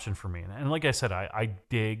not an option for me. And like I said, I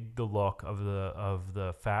dig the look of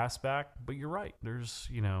the fastback. But you're right. There's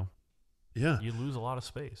Yeah. You lose a lot of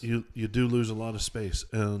space. You do lose a lot of space.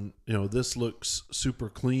 And, this looks super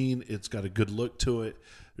clean. It's got a good look to it.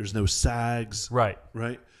 There's no sags. Right.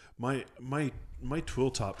 Right. My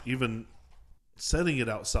twill top, even setting it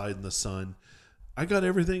outside in the sun, I got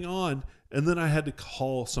everything on, and then I had to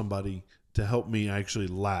call somebody to help me actually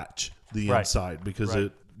latch the inside because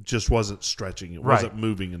it just wasn't stretching. It wasn't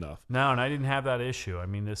moving enough. No, and I didn't have that issue. I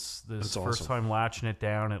mean, this first awesome. time latching it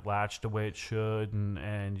down, it latched the way it should,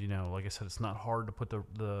 and like I said, it's not hard to put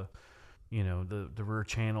the rear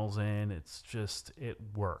channels in. It's just, it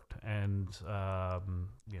worked, and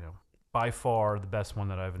by far the best one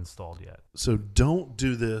that I've installed yet. So don't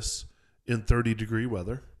do this in 30-degree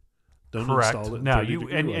weather. Don't Correct. install it in No, 30-degree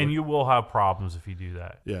weather. and you will have problems if you do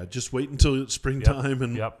that. Yeah, just wait until it's springtime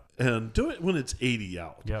and do it when it's 80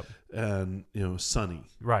 out. Yep. And sunny.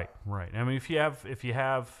 Right. I mean, if you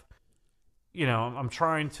have, I'm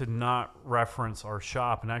trying to not reference our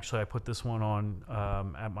shop, and actually I put this one on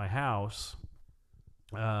at my house.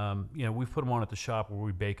 We've put them on at the shop where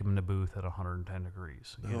we bake them in the booth at 110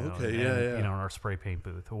 degrees. In our spray paint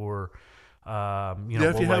booth, or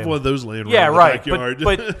if you have one of those laying around in the backyard.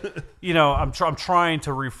 But I'm trying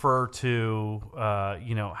to refer to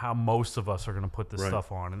how most of us are going to put this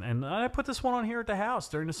stuff on, and I put this one on here at the house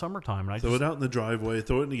during the summertime, and I throw it out in the driveway,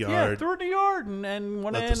 throw it in the yard. Yeah, throw it in the yard, and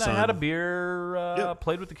went in. I had a beer,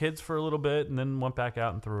 played with the kids for a little bit, and then went back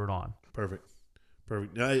out and threw it on. Perfect.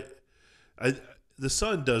 The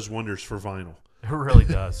sun does wonders for vinyl. It really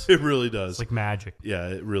does. It really does. It's like magic. Yeah,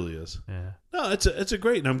 it really is. Yeah. No, it's a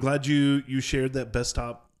great, and I'm glad you shared that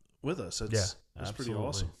Bestop with us. That's pretty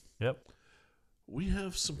awesome. Yep. We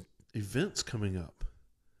have some events coming up.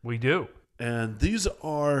 We do. And these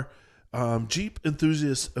are Jeep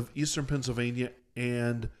enthusiasts of Eastern Pennsylvania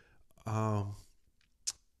and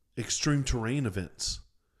extreme terrain events.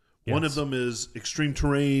 Yes. One of them is extreme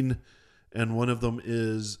terrain, and one of them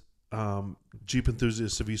is Jeep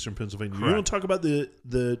enthusiasts of Eastern Pennsylvania. Correct. You want to talk about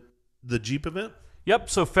the Jeep event? Yep.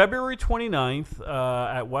 So February 29th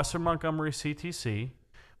at Western Montgomery CTC,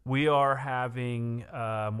 we are having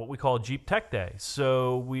what we call Jeep Tech Day.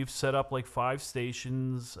 So we've set up like 5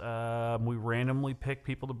 stations. We randomly pick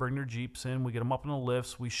people to bring their Jeeps in. We get them up in the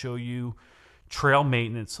lifts. We show you trail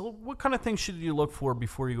maintenance. So what kind of things should you look for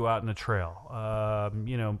before you go out in the trail?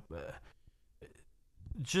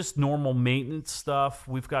 Just normal maintenance stuff.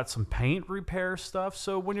 We've got some paint repair stuff.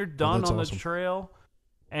 So when you're done on the trail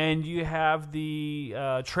and you have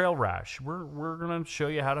the trail rash, we're going to show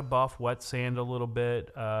you how to buff, wet sand a little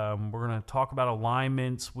bit. We're going to talk about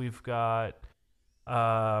alignments. We've got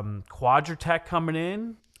Quadratech coming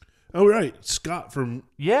in. Oh, right. Scott from...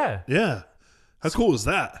 Yeah. How cool is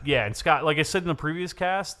that? Yeah, and Scott, like I said in the previous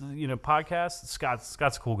podcast,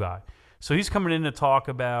 Scott's a cool guy. So he's coming in to talk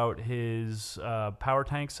about his power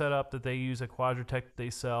tank setup that they use at Quadratech that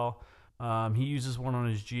they sell. He uses one on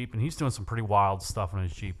his Jeep, and he's doing some pretty wild stuff on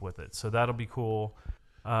his Jeep with it. So that'll be cool.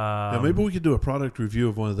 Maybe we could do a product review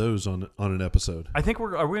of one of those on an episode. I think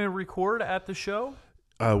are we going to record at the show?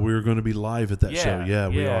 We're going to be live at that show. Yeah,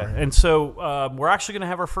 we are. And so we're actually going to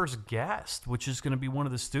have our first guest, which is going to be one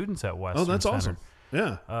of the students at Western. Oh, that's Center. awesome.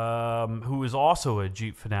 Yeah. Who is also a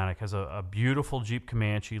Jeep fanatic, has a beautiful Jeep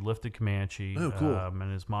Comanche, lifted Comanche. Oh, cool.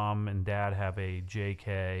 And his mom and dad have a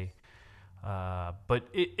JK. But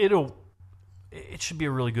it should be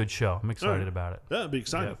a really good show. I'm excited about it. Yeah, it'd be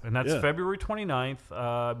exciting. Yeah. And that's February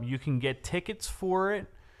 29th. You can get tickets for it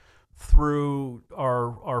through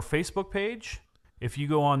our Facebook page. If you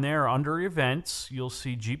go on there under events, you'll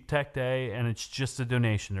see Jeep Tech Day, and it's just a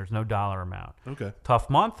donation. There's no dollar amount. Okay. Tough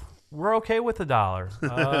month. We're okay with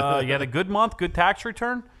 $1. You had a good month, good tax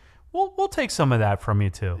return. We'll take some of that from you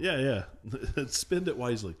too. Yeah. Spend it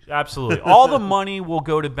wisely. Absolutely. All the money will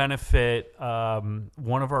go to benefit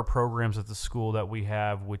one of our programs at the school that we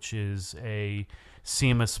have, which is a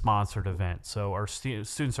SEMA sponsored event. So our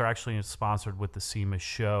students are actually sponsored with the SEMA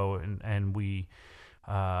show, and we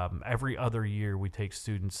every other year we take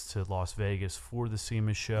students to Las Vegas for the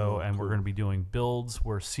SEMA show, and cool. We're going to be doing builds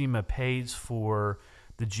where SEMA pays for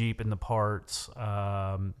the Jeep and the parts.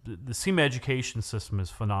 The SEMA education system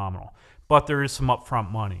is phenomenal, but there is some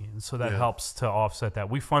upfront money, and so that helps to offset that.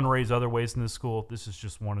 We fundraise other ways in the school. This is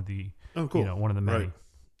just one of the one of the many. Right.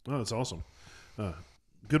 Oh, that's awesome.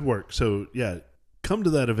 Good work. So come to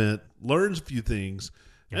that event, learn a few things,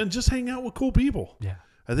 and just hang out with cool people. Yeah,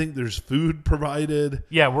 I think there's food provided.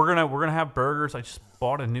 Yeah, we're gonna have burgers. I just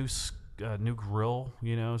bought a new grill,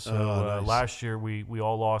 so nice. Last year we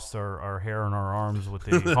all lost our hair on our arms with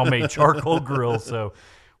the homemade charcoal grill, so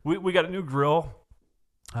we got a new grill,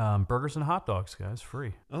 burgers and hot dogs, guys,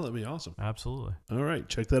 free. Oh, that'd be awesome. Absolutely. All right,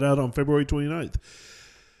 check that out on February 29th.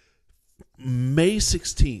 May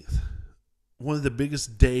 16th, one of the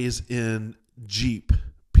biggest days in Jeep,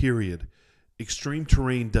 period. Extreme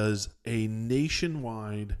Terrain does a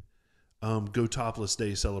nationwide Go Topless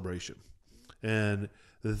Day celebration. And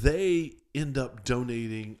they end up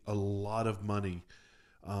donating a lot of money.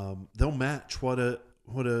 They'll match what a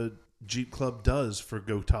Jeep club does for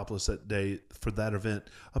Go Topless that day for that event,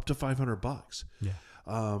 up to $500. Yeah.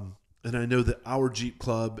 And I know that our Jeep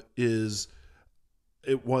club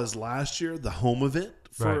it was last year the home event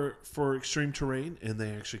for Extreme Terrain, and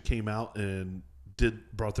they actually came out and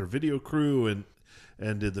brought their video crew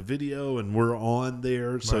and did the video, and we're on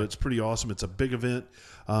there, so it's pretty awesome. It's a big event,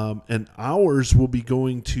 and ours will be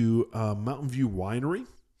going to Mountain View Winery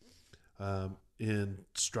in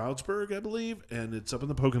Stroudsburg, I believe, and it's up in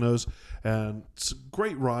the Poconos, and it's a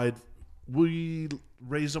great ride. We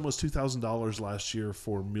raised almost $2,000 last year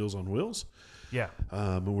for Meals on Wheels. Yeah.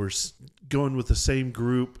 And we're going with the same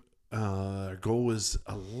group. Our goal is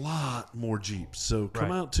a lot more Jeeps. So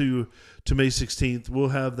come out to May 16th. We'll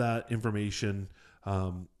have that information.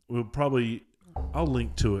 I'll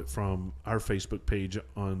link to it from our Facebook page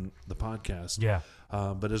on the podcast. Yeah.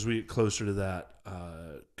 But as we get closer to that,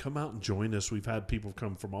 come out and join us. We've had people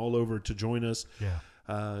come from all over to join us. Yeah.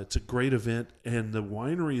 It's a great event, and the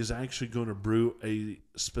winery is actually going to brew a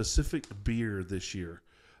specific beer this year.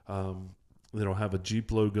 That'll have a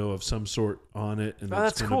Jeep logo of some sort on it. And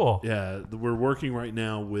that's cool. Yeah, we're working right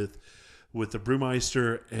now with the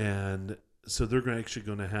brewmeister, and so they're actually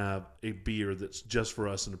going to have a beer that's just for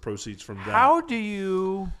us, and the proceeds from that. How do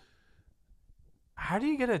you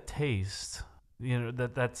get a taste?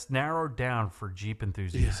 That's narrowed down for Jeep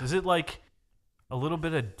enthusiasts. Yeah. Is it like a little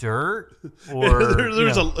bit of dirt, or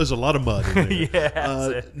there's a lot of mud in there?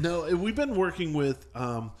 Yeah. No, we've been working with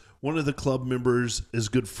one of the club members is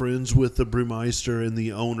good friends with the brewmeister and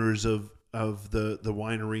the owners of the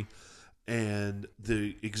winery, and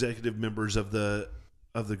the executive members of the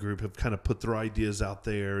group have kind of put their ideas out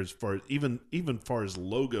there as far as even far as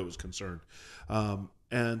logo is concerned.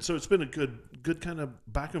 And so it's been a good kind of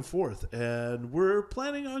back and forth, and we're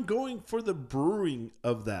planning on going for the brewing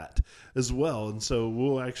of that as well. And so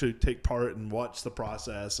we'll actually take part and watch the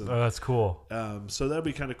process. And, that's cool. So that'd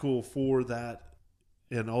be kind of cool for that.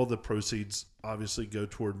 And all the proceeds obviously go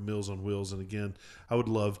toward Meals on Wheels. And again, I would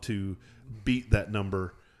love to beat that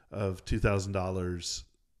number of $2,000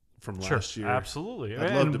 from last year. Absolutely.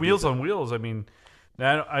 And Meals on Wheels, I mean,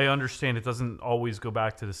 I understand it doesn't always go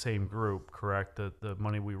back to the same group, correct? The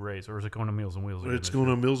money we raise, or is it going to Meals on Wheels again? It's going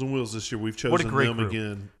to Meals on Wheels this year. We've chosen them group.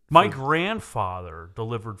 Again. My grandfather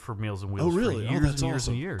delivered for Meals on Wheels. Oh, really? For years that's and years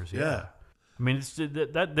awesome. and years. Yeah. I mean,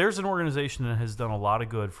 there's an organization that has done a lot of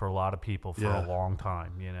good for a lot of people for a long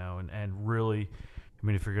time, and really, I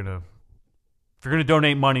mean, if you're gonna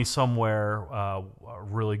donate money somewhere, a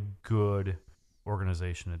really good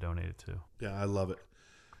organization to donate it to. Yeah, I love it.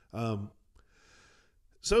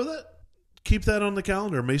 So keep that on the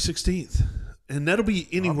calendar, May 16th, and that'll be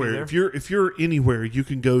anywhere. If you're anywhere, you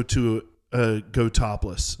can go to a Go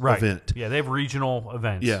Topless event. Yeah, they have regional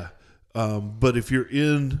events. Yeah, but if you're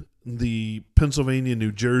in the Pennsylvania,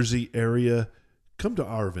 New Jersey area, come to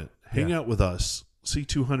our event. Hang out with us. See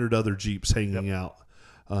 200 other Jeeps hanging out.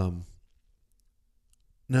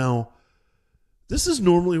 Now, this is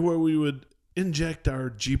normally where we would inject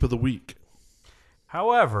our Jeep of the week.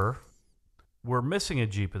 However, we're missing a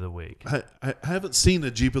Jeep of the week. I haven't seen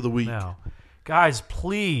a Jeep of the week. No. Guys,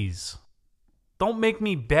 please, don't make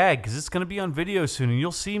me beg, because it's going to be on video soon, and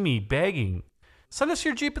you'll see me begging. Send us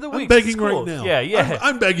your Jeep of the week. I'm begging right now. Yeah.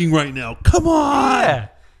 I'm begging right now. Come on.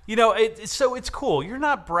 Yeah. So it's cool. You're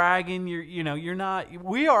not bragging. You're not.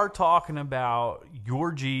 We are talking about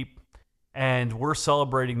your Jeep, and we're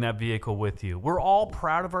celebrating that vehicle with you. We're all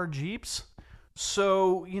proud of our Jeeps.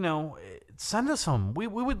 So, send us some. We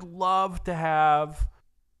would love to have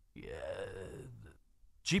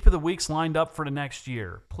Jeep of the Weeks lined up for the next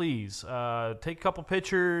year. Please take a couple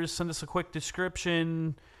pictures, send us a quick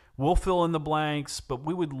description. We'll fill in the blanks, but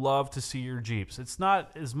we would love to see your Jeeps. It's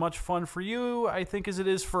not as much fun for you, I think, as it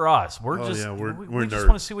is for us. We just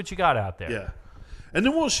want to see what you got out there. Yeah. And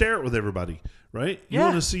then we'll share it with everybody, right? You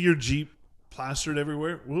want to see your Jeep plastered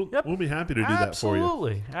everywhere? We'll be happy to do that for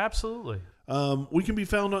you. Absolutely. We can be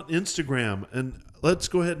found on Instagram, and let's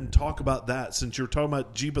go ahead and talk about that since you're talking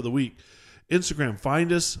about Jeep of the Week. Instagram,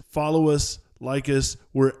 find us, follow us, like us.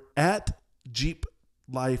 We're at Jeep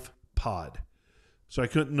Life Pod. So I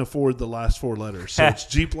couldn't afford the last 4 letters. So it's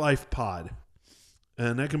Jeep Life Pod.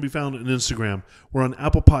 And that can be found on Instagram. We're on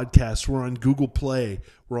Apple Podcasts. We're on Google Play.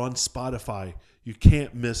 We're on Spotify. You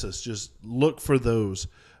can't miss us. Just look for those.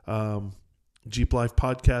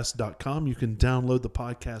 jeeplifepodcast.com. You can download the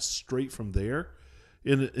podcast straight from there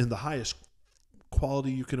in the highest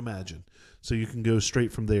quality you can imagine. So you can go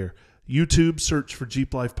straight from there. YouTube, search for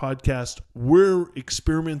Jeep Life Podcast. We're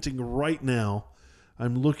experimenting right now.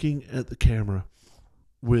 I'm looking at the camera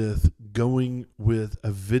with going with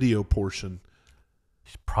a video portion.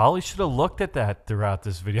 You probably should have looked at that throughout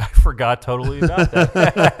this video. I forgot totally about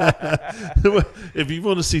that. If you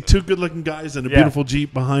want to see two good-looking guys and a beautiful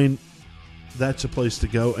Jeep behind, that's a place to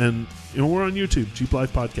go. And we're on YouTube, Jeep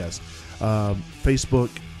Life Podcast. Facebook,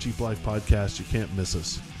 Jeep Life Podcast. You can't miss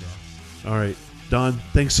us. Yeah. All right. Don,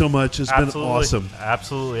 thanks so much. It's been awesome.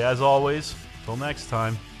 Absolutely. As always, till next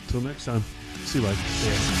time. Till next time. See you later.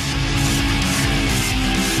 Yeah.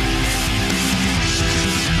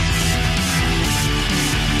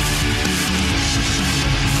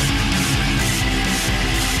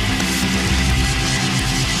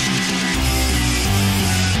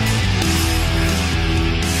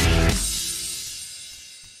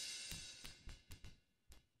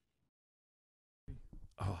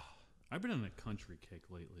 I've been on a country kick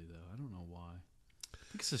lately, though. I don't know why. I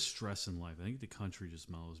think it's a stress in life. I think the country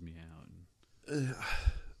just mellows me out.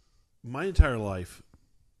 My entire life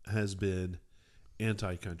has been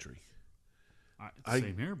anti-country.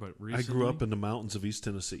 Same here, but recently. I grew up in the mountains of East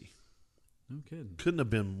Tennessee. No kidding. Couldn't have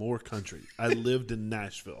been more country. I lived in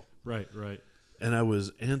Nashville. Right. And I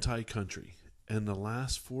was anti-country. And the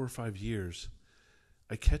last 4 or 5 years,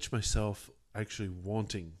 I catch myself actually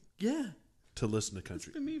wanting to listen to country.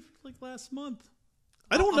 It's been me for like last month.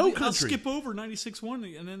 I don't know country. I'll skip over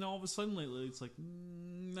 96.1, and then all of a sudden lately it's like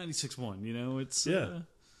 96.1. It's I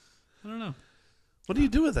don't know. What do you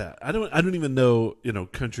do with that? I don't even know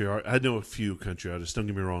country art. I know a few country artists. Don't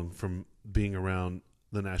get me wrong, from being around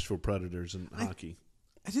the Nashville Predators and hockey.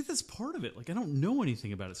 I think that's part of it. Like, I don't know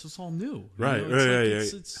anything about it, so it's all new. Right.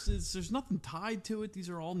 There's nothing tied to it. These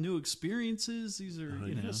are all new experiences. These are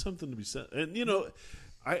There's something to be said. And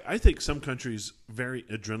I think some countries very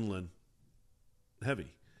adrenaline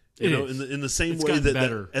heavy. In the same way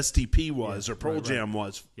that STP was or Pearl Jam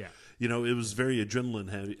was. Yeah. It was very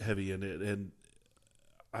adrenaline heavy in it. And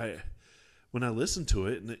when I listen to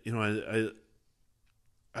it, and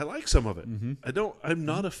I like some of it. Mm-hmm. I'm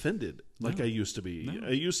not offended like I used to be. No.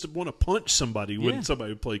 I used to want to punch somebody when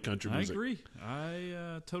somebody would play country music. I agree.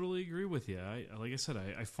 I totally agree with you. Like I said,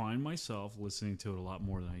 I find myself listening to it a lot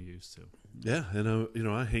more than I used to. Yeah, and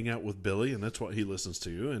I hang out with Billy, and that's what he listens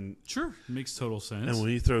to. And sure, it makes total sense. And when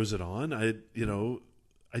he throws it on, I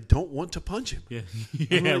don't want to punch him. Yeah,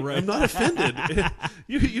 right. I'm not offended.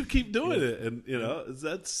 you keep doing it, and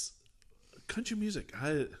that's country music.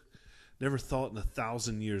 I never thought in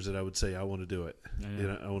 1,000 years that I would say I want to do it.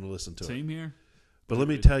 I want to listen to it. Same here. But let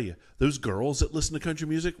me tell you, those girls that listen to country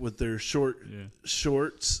music with their short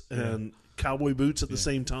shorts and cowboy boots at the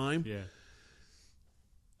same time. Yeah.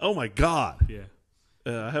 Oh my God. Yeah.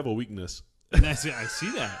 I have a weakness. And I see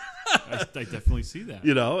that. I definitely see that.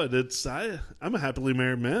 And it's I'm a happily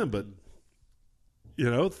married man, but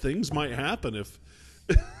things might happen if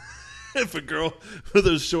if a girl with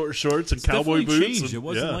those short shorts and cowboy boots. Changed. It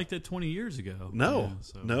wasn't like that 20 years ago. No.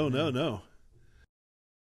 No.